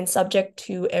and subject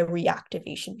to a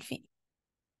reactivation fee.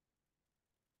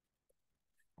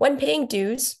 When paying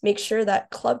dues, make sure that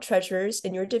club treasurers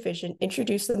in your division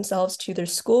introduce themselves to their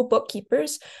school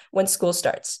bookkeepers when school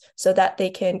starts so that they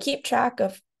can keep track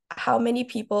of how many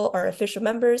people are official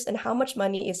members and how much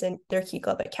money is in their Key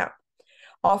Club account.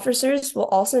 Officers will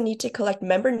also need to collect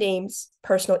member names,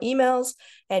 personal emails,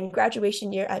 and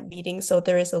graduation year at meetings, so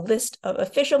there is a list of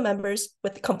official members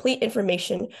with complete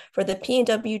information for the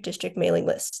P&W district mailing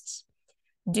lists.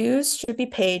 Dues should be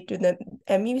paid through the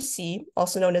MUC,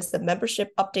 also known as the Membership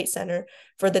Update Center,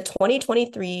 for the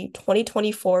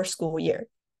 2023-2024 school year.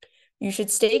 You should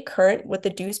stay current with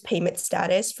the dues payment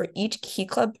status for each Key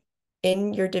Club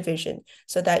in your division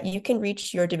so that you can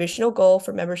reach your divisional goal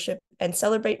for membership and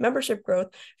celebrate membership growth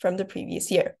from the previous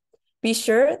year. Be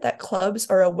sure that clubs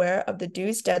are aware of the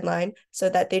dues deadline so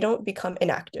that they don't become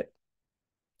inactive.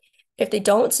 If they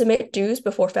don't submit dues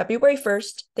before February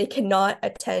 1st, they cannot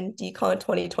attend DCON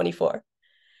 2024.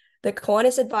 The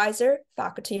Kiwanis advisor,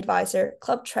 faculty advisor,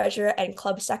 club treasurer, and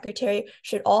club secretary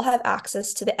should all have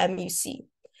access to the MUC.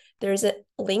 There is a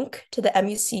link to the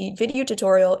MUC video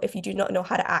tutorial if you do not know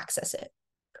how to access it.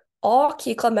 All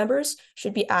Key Club members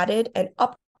should be added and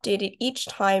updated each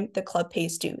time the club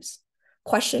pays dues.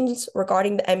 Questions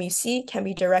regarding the MUC can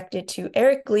be directed to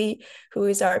Eric Lee, who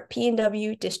is our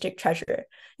P&W District Treasurer.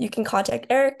 You can contact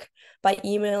Eric by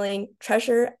emailing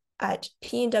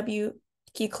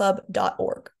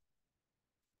treasurer@pnwkeyclub.org.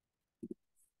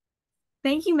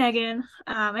 Thank you, Megan.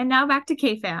 And now back to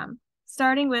KFAM,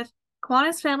 starting with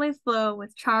Kiwanis Family Flow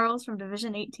with Charles from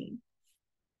Division 18.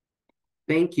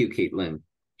 Thank you, Caitlin.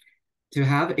 To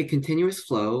have a continuous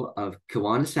flow of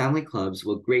Kiwanis Family Clubs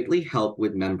will greatly help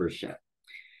with membership.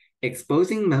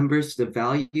 Exposing members to the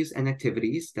values and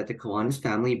activities that the Kiwanis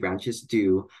family branches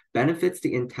do benefits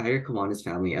the entire Kiwanis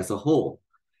family as a whole.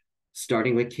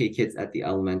 Starting with K-Kids at the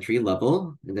elementary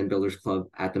level, and then Builders Club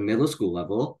at the middle school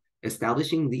level,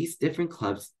 establishing these different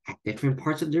clubs at different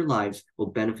parts of their lives will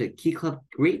benefit Key Club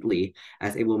greatly,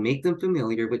 as it will make them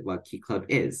familiar with what Key Club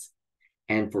is.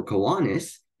 And for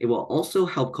Kiwanis, it will also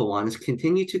help Kiwanis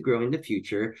continue to grow in the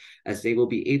future, as they will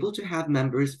be able to have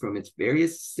members from its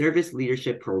various service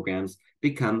leadership programs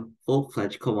become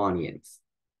full-fledged Kiwanians.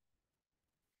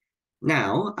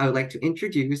 Now, I would like to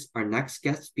introduce our next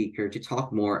guest speaker to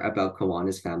talk more about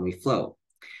Kiwanis Family Flow.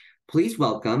 Please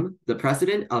welcome the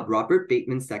president of Robert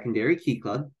Bateman Secondary Key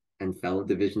Club and fellow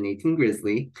Division 18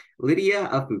 Grizzly, Lydia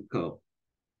Afuko.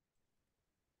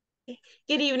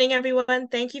 Good evening, everyone.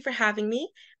 Thank you for having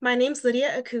me. My name's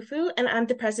Lydia Akufu, and I'm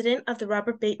the president of the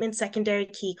Robert Bateman Secondary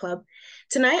Key Club.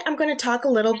 Tonight, I'm going to talk a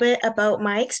little bit about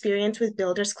my experience with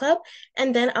Builders Club,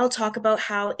 and then I'll talk about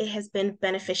how it has been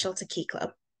beneficial to Key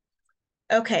Club.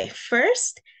 Okay,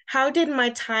 first, how did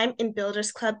my time in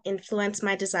Builders Club influence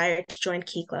my desire to join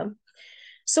Key Club?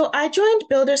 So I joined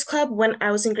Builders Club when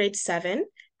I was in grade 7,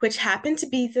 which happened to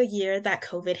be the year that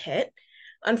COVID hit.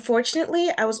 Unfortunately,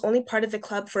 I was only part of the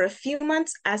club for a few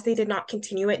months, as they did not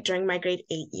continue it during my grade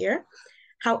 8 year.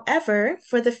 However,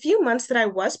 for the few months that I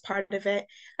was part of it,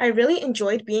 I really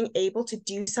enjoyed being able to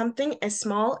do something as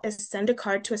small as send a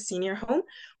card to a senior home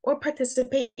or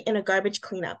participate in a garbage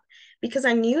cleanup, because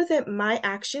I knew that my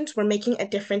actions were making a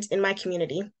difference in my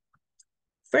community.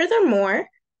 Furthermore,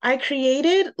 I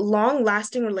created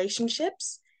long-lasting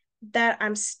relationships that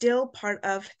I'm still part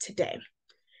of today.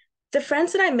 The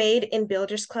friends that I made in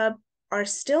Builders Club are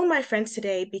still my friends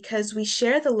today because we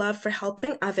share the love for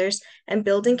helping others and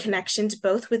building connections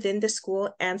both within the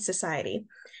school and society.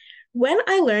 When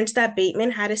I learned that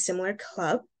Bateman had a similar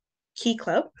club, Key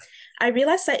Club, I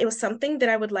realized that it was something that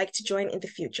I would like to join in the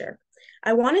future.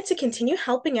 I wanted to continue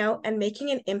helping out and making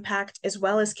an impact, as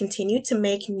well as continue to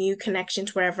make new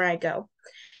connections wherever I go.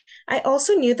 I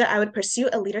also knew that I would pursue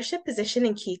a leadership position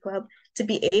in Key Club to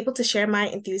be able to share my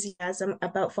enthusiasm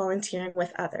about volunteering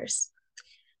with others.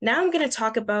 Now I'm going to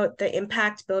talk about the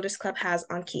impact Builders Club has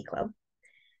on Key Club.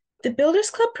 The Builders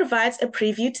Club provides a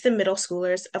preview to the middle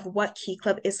schoolers of what Key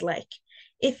Club is like.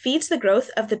 It feeds the growth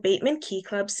of the Bateman Key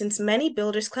Club, since many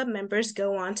Builders Club members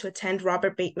go on to attend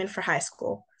Robert Bateman for high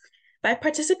school. By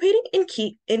participating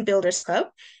in Builders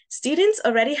Club, students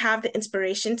already have the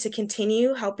inspiration to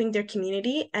continue helping their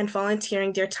community and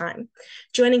volunteering their time.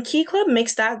 Joining Key Club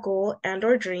makes that goal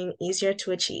and/or dream easier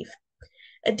to achieve.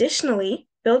 Additionally,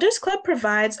 Builders Club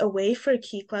provides a way for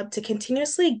Key Club to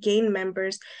continuously gain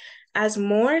members, as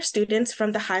more students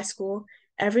from the high school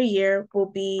every year will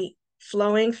be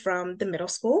flowing from the middle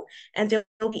school, and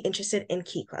they'll be interested in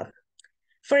Key Club.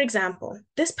 For example,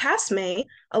 this past May,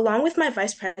 along with my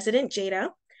Vice President,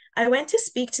 Jada, I went to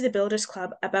speak to the Builders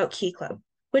Club about Key Club,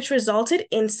 which resulted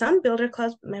in some Builder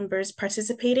Club members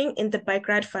participating in the bike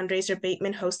ride fundraiser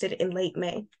Bateman hosted in late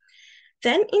May.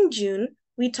 Then in June,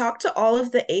 we talked to all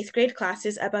of the 8th grade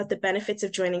classes about the benefits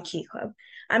of joining Key Club.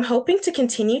 I'm hoping to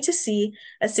continue to see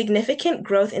a significant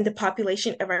growth in the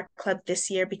population of our club this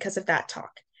year because of that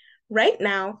talk. Right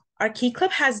now, our Key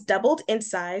Club has doubled in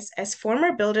size as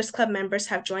former Builders Club members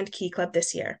have joined Key Club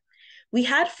this year. We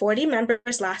had 40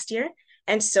 members last year,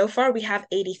 and so far we have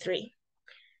 83.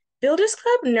 Builders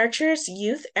Club nurtures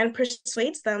youth and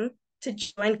persuades them to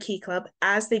join Key Club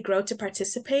as they grow to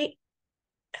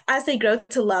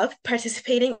love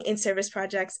participating in service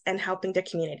projects and helping their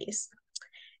communities.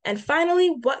 And finally,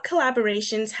 what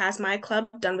collaborations has my club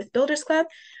done with Builders Club,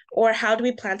 or how do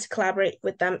we plan to collaborate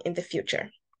with them in the future?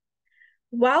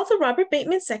 While the Robert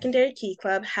Bateman Secondary Key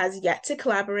Club has yet to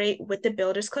collaborate with the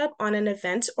Builders Club on an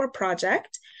event or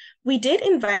project, we did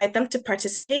invite them to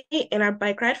participate in our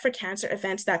Bike Ride for Cancer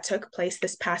events that took place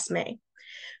this past May.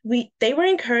 They were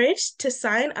encouraged to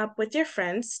sign up with their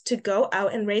friends to go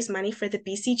out and raise money for the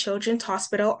BC Children's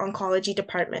Hospital Oncology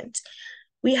Department.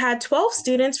 We had 12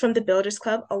 students from the Builders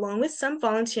Club, along with some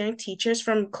volunteering teachers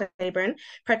from Claiborne,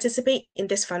 participate in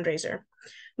this fundraiser.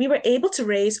 We were able to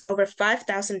raise over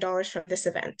 $5,000 from this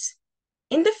event.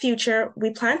 In the future, we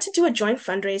plan to do a joint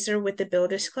fundraiser with the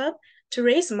Builders Club to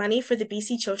raise money for the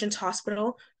BC Children's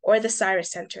Hospital or the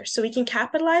Cyrus Center, so we can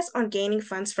capitalize on gaining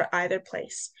funds for either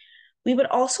place. We would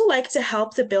also like to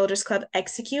help the Builders Club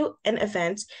execute an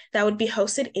event that would be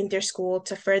hosted in their school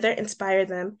to further inspire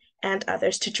them and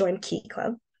others to join Key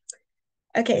Club.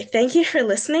 Okay, thank you for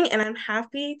listening, and I'm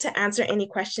happy to answer any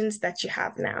questions that you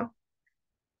have now.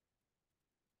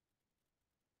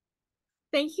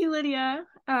 Thank you, Lydia.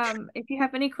 If you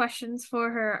have any questions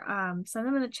for her, send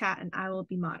them in the chat and I will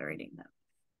be moderating them.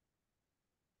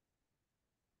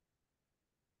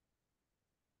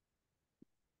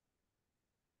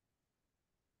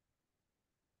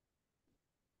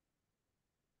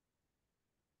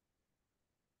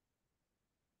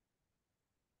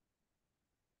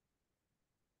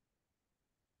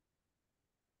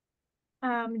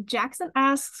 Jackson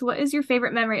asks, what is your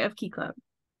favorite memory of Key Club?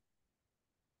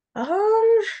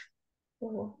 I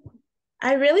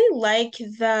really like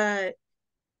the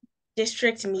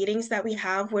district meetings that we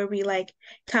have where we like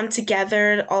come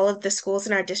together, all of the schools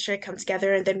in our district come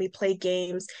together, and then we play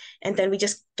games, and then we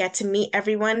just get to meet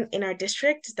everyone in our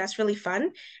district. That's really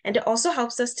fun. And it also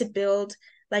helps us to build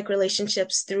like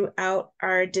relationships throughout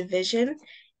our division.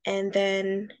 And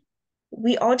then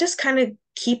we all just kind of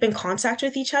keep in contact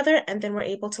with each other, and then we're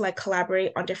able to like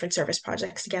collaborate on different service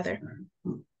projects together.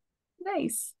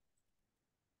 Nice.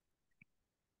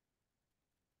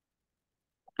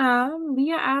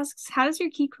 Leah asks, how does your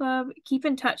Key Club keep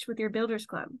in touch with your Builders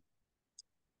Club?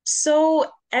 So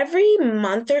every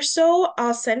month or so,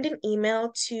 I'll send an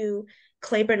email to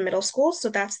Claiborne Middle School. So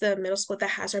that's the middle school that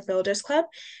has our Builders Club.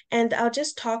 And I'll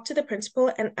just talk to the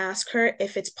principal and ask her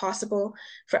if it's possible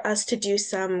for us to do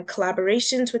some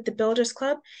collaborations with the Builders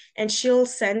Club. And she'll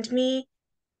send me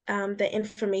the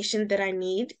information that I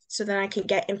need so that I can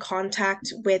get in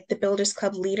contact with the Builders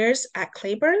Club leaders at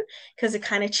Claiborne, because it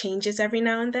kind of changes every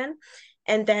now and then.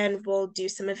 And then we'll do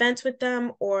some events with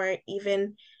them, or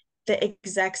even the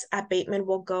execs at Bateman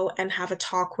will go and have a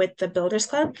talk with the Builders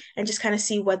Club and just kind of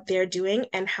see what they're doing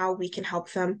and how we can help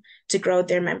them to grow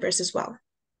their members as well.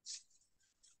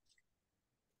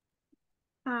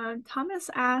 Thomas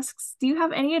asks, do you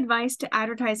have any advice to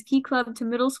advertise Key Club to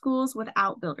middle schools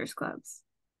without Builders Clubs?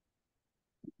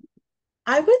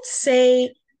 I would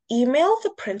say email the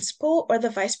principal or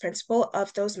the vice principal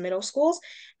of those middle schools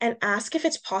and ask if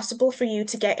it's possible for you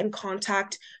to get in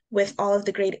contact with all of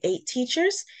the grade 8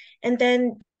 teachers, and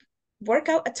then work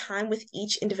out a time with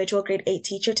each individual grade 8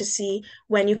 teacher to see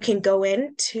when you can go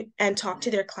in to and talk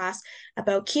to their class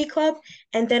about Key Club,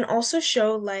 and then also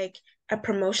show like a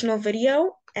promotional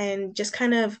video and just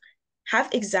kind of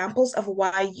have examples of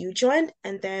why you joined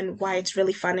and then why it's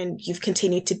really fun and you've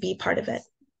continued to be part of it.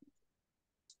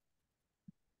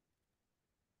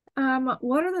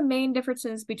 What are the main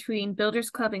differences between Builders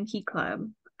Club and Key Club?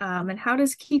 And how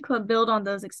does Key Club build on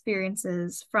those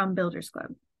experiences from Builders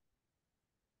Club?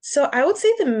 So I would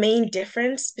say the main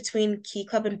difference between Key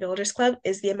Club and Builders Club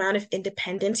is the amount of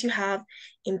independence you have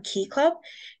in Key Club,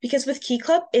 because with Key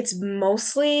Club, it's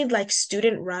mostly like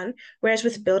student run, whereas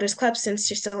with Builders Club, since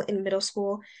you're still in middle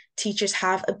school, teachers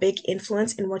have a big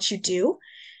influence in what you do.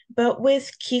 But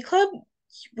with Key Club,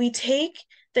 we take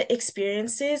the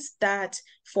experiences that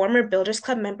former Builders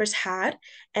Club members had,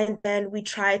 and then we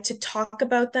try to talk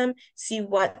about them, see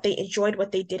what they enjoyed,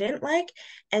 what they didn't like,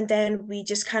 and then we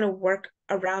just kind of work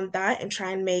around that and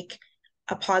try and make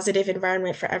a positive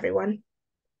environment for everyone.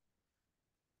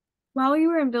 While you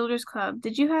were in Builders Club,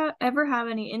 did you ever have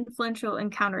any influential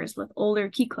encounters with older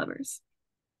Key Clubbers?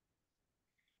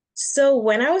 So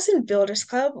when I was in Builders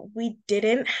Club, we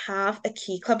didn't have a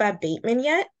Key Club at Bateman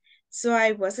yet, so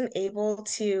I wasn't able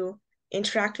to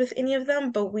interact with any of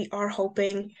them, but we are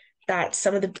hoping that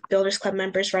some of the Builders Club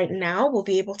members right now will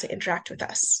be able to interact with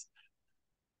us.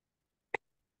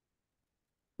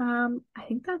 I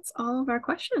think that's all of our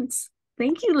questions.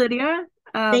 Thank you, Lydia.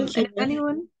 Thank you. And if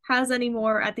anyone has any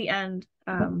more at the end,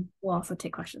 we'll also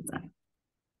take questions then.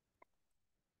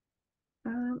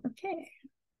 Okay.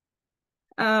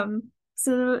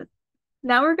 So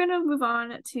now we're going to move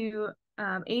on to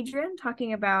Adrian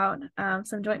talking about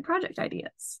some joint project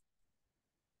ideas.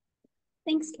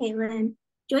 Thanks, Caitlin.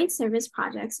 Joint service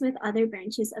projects with other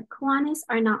branches of Kiwanis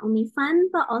are not only fun,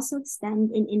 but also extend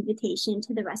an invitation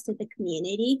to the rest of the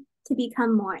community to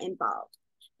become more involved.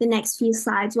 The next few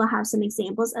slides will have some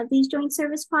examples of these joint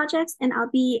service projects, and I'll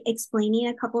be explaining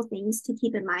a couple things to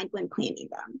keep in mind when planning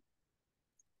them.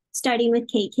 Starting with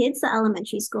K-Kids, the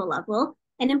elementary school level,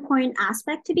 an important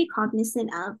aspect to be cognizant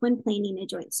of when planning a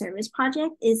joint service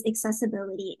project is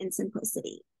accessibility and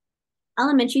simplicity.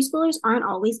 Elementary schoolers aren't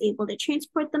always able to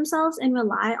transport themselves and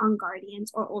rely on guardians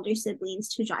or older siblings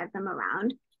to drive them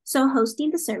around, so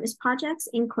hosting the service projects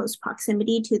in close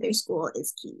proximity to their school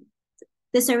is key.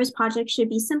 The service projects should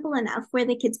be simple enough where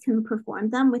the kids can perform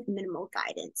them with minimal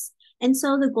guidance. And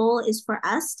so the goal is for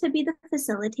us to be the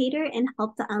facilitator and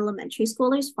help the elementary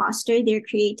schoolers foster their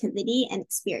creativity and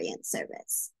experience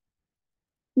service.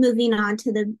 Moving on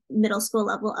to the middle school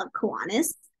level of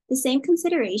Kiwanis, the same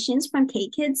considerations from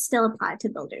K-Kids still apply to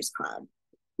Builders Club.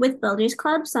 With Builders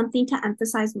Club, something to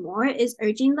emphasize more is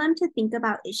urging them to think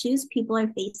about issues people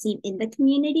are facing in the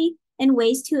community and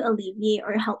ways to alleviate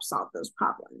or help solve those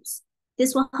problems.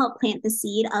 This will help plant the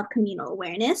seed of communal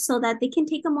awareness so that they can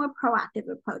take a more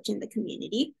proactive approach in the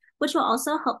community, which will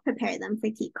also help prepare them for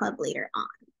Key Club later on.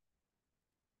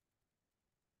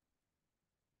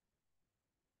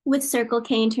 With Circle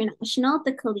K International,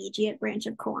 the collegiate branch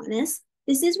of Kiwanis,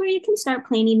 this is where you can start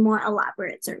planning more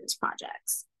elaborate service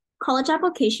projects. College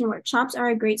application workshops are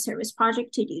a great service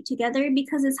project to do together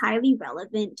because it's highly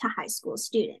relevant to high school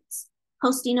students.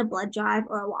 Hosting a blood drive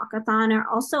or a walkathon are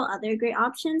also other great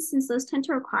options since those tend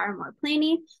to require more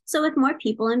planning. So with more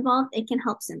people involved, it can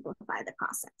help simplify the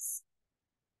process.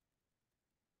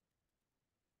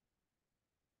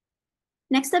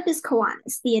 Next up is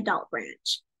Kiwanis, the adult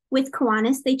branch. With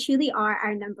Kiwanis, they truly are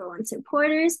our #1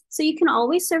 supporters, so you can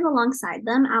always serve alongside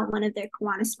them at one of their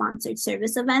Kiwanis-sponsored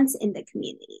service events in the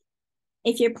community.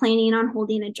 If you're planning on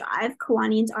holding a drive,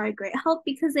 Kiwanians are a great help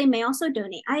because they may also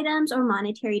donate items or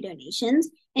monetary donations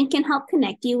and can help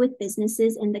connect you with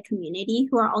businesses in the community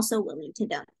who are also willing to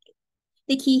donate.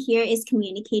 The key here is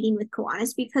communicating with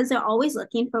Kiwanis because they're always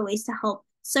looking for ways to help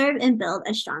serve and build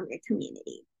a stronger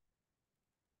community.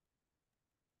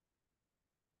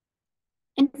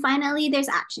 And finally, there's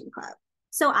Action Club.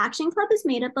 So Action Club is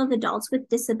made up of adults with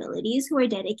disabilities who are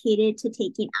dedicated to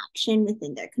taking action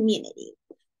within their community.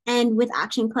 And with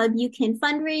Action Club, you can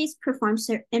fundraise, perform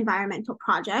environmental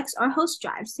projects, or host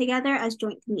drives together as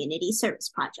joint community service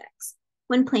projects.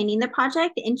 When planning the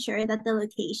project, ensure that the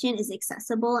location is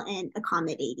accessible and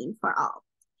accommodating for all.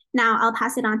 Now I'll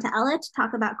pass it on to Ella to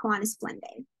talk about Kiwanis One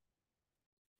Day.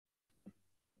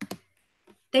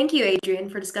 Thank you, Adrian,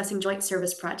 for discussing joint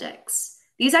service projects.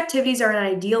 These activities are an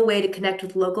ideal way to connect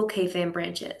with local KFAM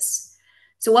branches.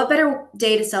 So what better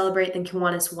day to celebrate than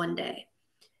Kiwanis One Day?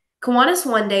 Kiwanis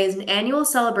One Day is an annual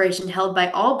celebration held by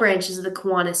all branches of the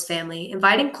Kiwanis family,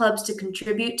 inviting clubs to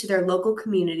contribute to their local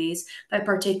communities by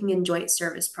partaking in joint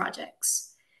service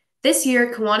projects. This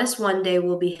year, Kiwanis One Day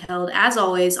will be held, as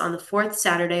always, on the 4th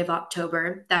Saturday of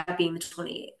October, that being the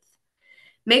 28th.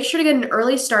 Make sure to get an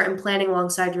early start in planning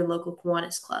alongside your local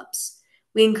Kiwanis clubs.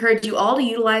 We encourage you all to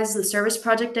utilize the service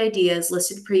project ideas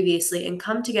listed previously and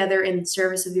come together in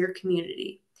service of your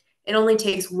community. It only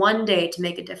takes one day to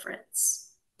make a difference.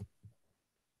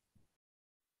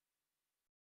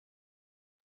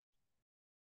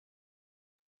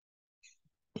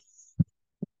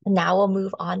 Now we'll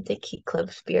move on to Key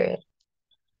Club Spirit.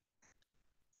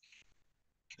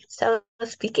 So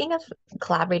speaking of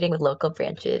collaborating with local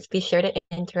branches, be sure to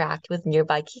interact with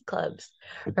nearby Key Clubs.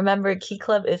 Remember, Key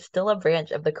Club is still a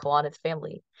branch of the Kiwanis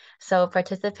family, so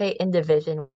participate in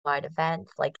division-wide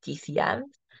events like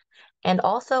DCMs, and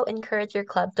also encourage your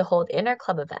club to hold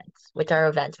inter-club events, which are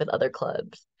events with other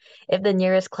clubs. If the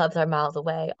nearest clubs are miles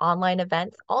away, online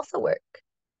events also work.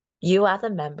 You as a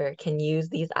member can use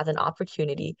these as an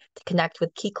opportunity to connect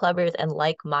with key clubbers and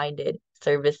like-minded,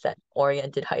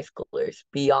 service-oriented high schoolers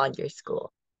beyond your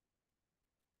school.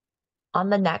 On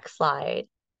the next slide,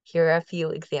 here are a few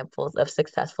examples of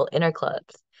successful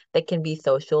interclubs. They can be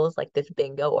socials like this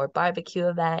bingo or barbecue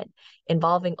event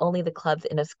involving only the clubs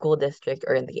in a school district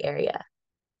or in the area.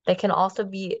 They can also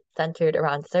be centered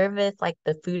around service, like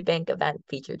the food bank event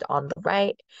featured on the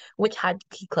right, which had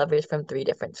key clubbers from 3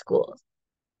 different schools.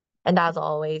 And as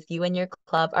always, you and your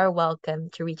club are welcome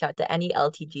to reach out to any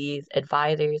LTGs,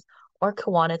 advisors, or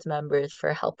Kiwanis members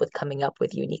for help with coming up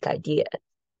with unique ideas.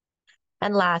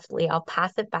 And lastly, I'll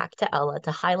pass it back to Ella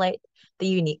to highlight the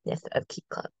uniqueness of Key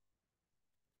Club.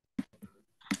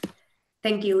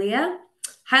 Thank you, Leah.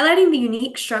 Highlighting the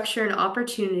unique structure and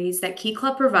opportunities that Key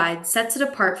Club provides sets it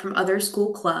apart from other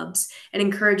school clubs and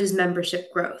encourages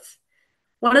membership growth.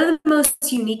 One of the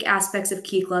most unique aspects of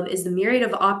Key Club is the myriad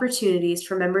of opportunities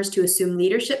for members to assume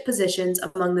leadership positions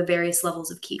among the various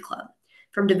levels of Key Club,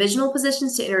 from divisional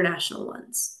positions to international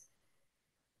ones.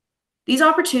 These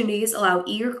opportunities allow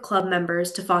eager club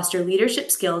members to foster leadership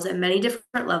skills at many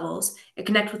different levels and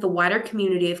connect with a wider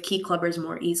community of Key Clubbers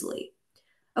more easily.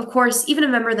 Of course, even a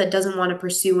member that doesn't want to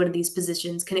pursue one of these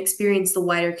positions can experience the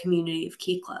wider community of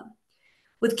Key Club.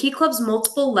 With Key Club's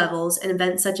multiple levels and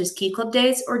events such as Key Club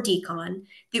Days or DCON,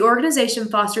 the organization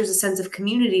fosters a sense of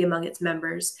community among its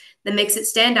members that makes it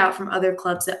stand out from other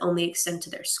clubs that only extend to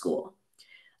their school.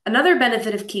 Another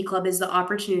benefit of Key Club is the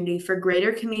opportunity for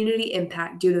greater community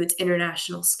impact due to its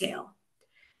international scale.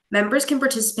 Members can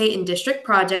participate in district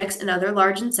projects and other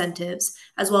large incentives,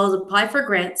 as well as apply for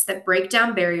grants that break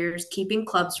down barriers keeping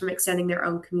clubs from extending their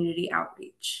own community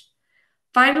outreach.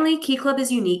 Finally, Key Club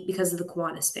is unique because of the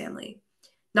Kiwanis family.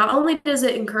 Not only does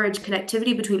it encourage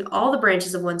connectivity between all the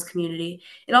branches of one's community,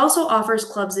 it also offers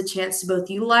clubs a chance to both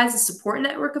utilize the support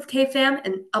network of KFAM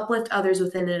and uplift others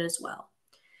within it as well.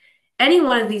 Any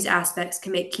one of these aspects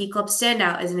can make Key Club stand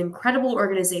out as an incredible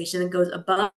organization that goes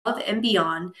above and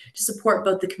beyond to support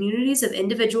both the communities of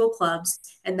individual clubs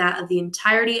and that of the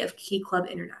entirety of Key Club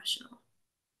International.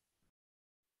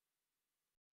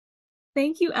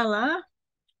 Thank you, Ella.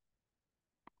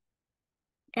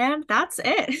 And that's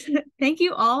it. Thank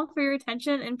you all for your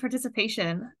attention and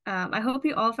participation. I hope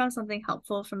you all found something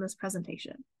helpful from this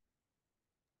presentation.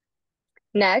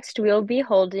 Next, we'll be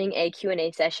holding a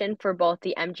Q&A session for both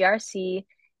the MGRC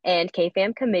and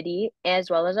KFAM committee, as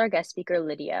well as our guest speaker,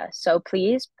 Lydia. So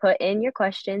please put in your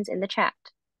questions in the chat.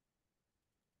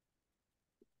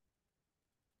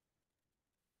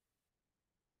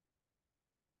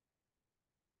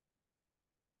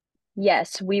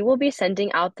 Yes, we will be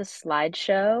sending out the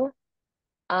slideshow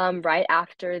right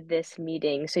after this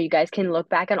meeting. So you guys can look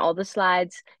back on all the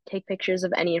slides, take pictures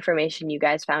of any information you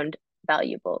guys found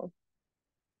valuable.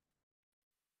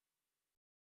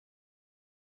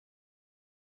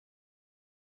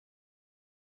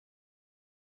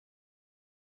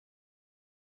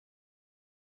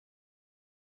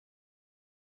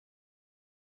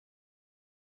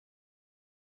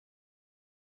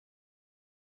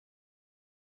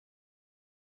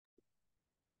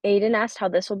 Aiden asked how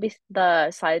the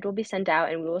slide will be sent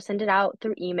out, and we will send it out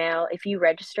through email. If you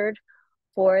registered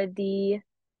for the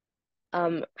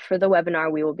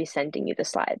webinar, we will be sending you the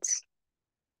slides.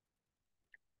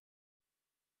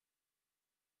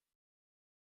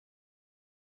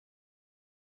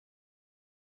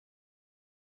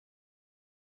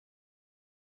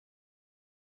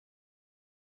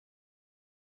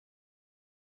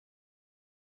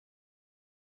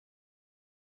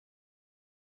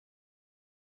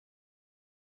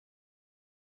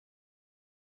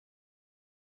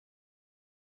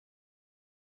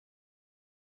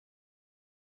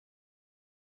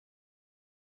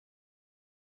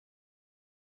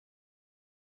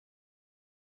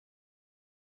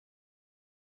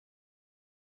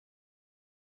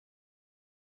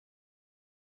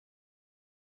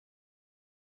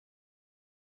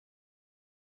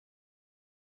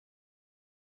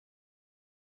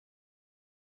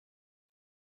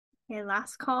 Okay,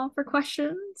 last call for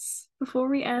questions before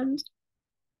we end.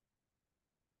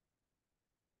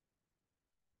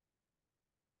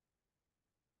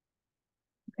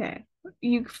 Okay,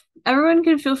 everyone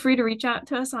can feel free to reach out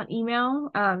to us on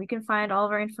email. You can find all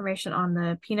of our information on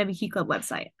the PNW Key Club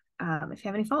website if you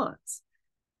have any follow-ups.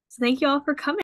 So thank you all for coming.